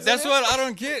yeah, Okay, but so that's that- what I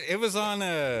don't get. It was on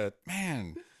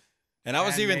man, and I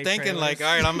was even Handmade thinking like,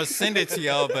 trailers. all right, I'm gonna send it to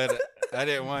y'all, but I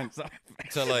didn't want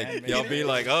to like Handmade y'all be trailers.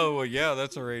 like, oh well, yeah,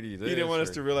 that's already this. He didn't want us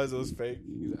or- to realize it was fake.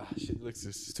 He's like, shit, it looks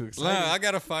just too No, exciting. I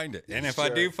gotta find it, and if I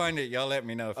Sure. do find it, y'all let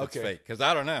me know if it's Okay. fake, because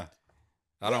I don't know.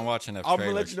 I don't watch enough I'm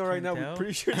trailers. gonna let you know right now. Can you We're tell?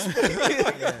 pretty sure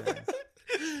it's fake.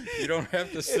 You don't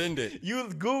have to send it You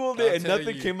Googled I'll it and tell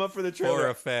nothing you came up for the for trailer.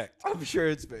 a fact. I'm sure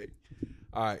it's fake.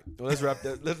 All right, well, let's wrap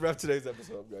that. Let's wrap today's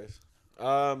episode, guys.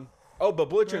 But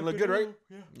Bullet Train looked good, right?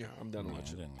 Yeah, I'm done Yeah, I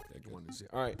watching. didn't look that good. Wanted to see.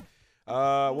 All right.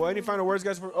 Well, any final words,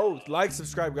 guys? Like,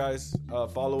 subscribe, guys.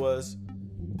 Follow us.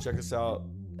 Check us out.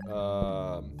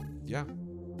 Yeah.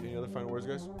 Any other final words,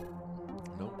 guys?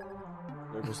 No.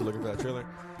 Everyone's still looking for that trailer.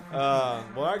 Well,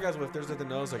 all right, guys. Well, if there's nothing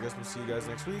else, I guess we'll see you guys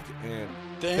next week. And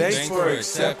Thanks Thanks for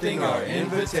accepting our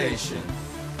invitation.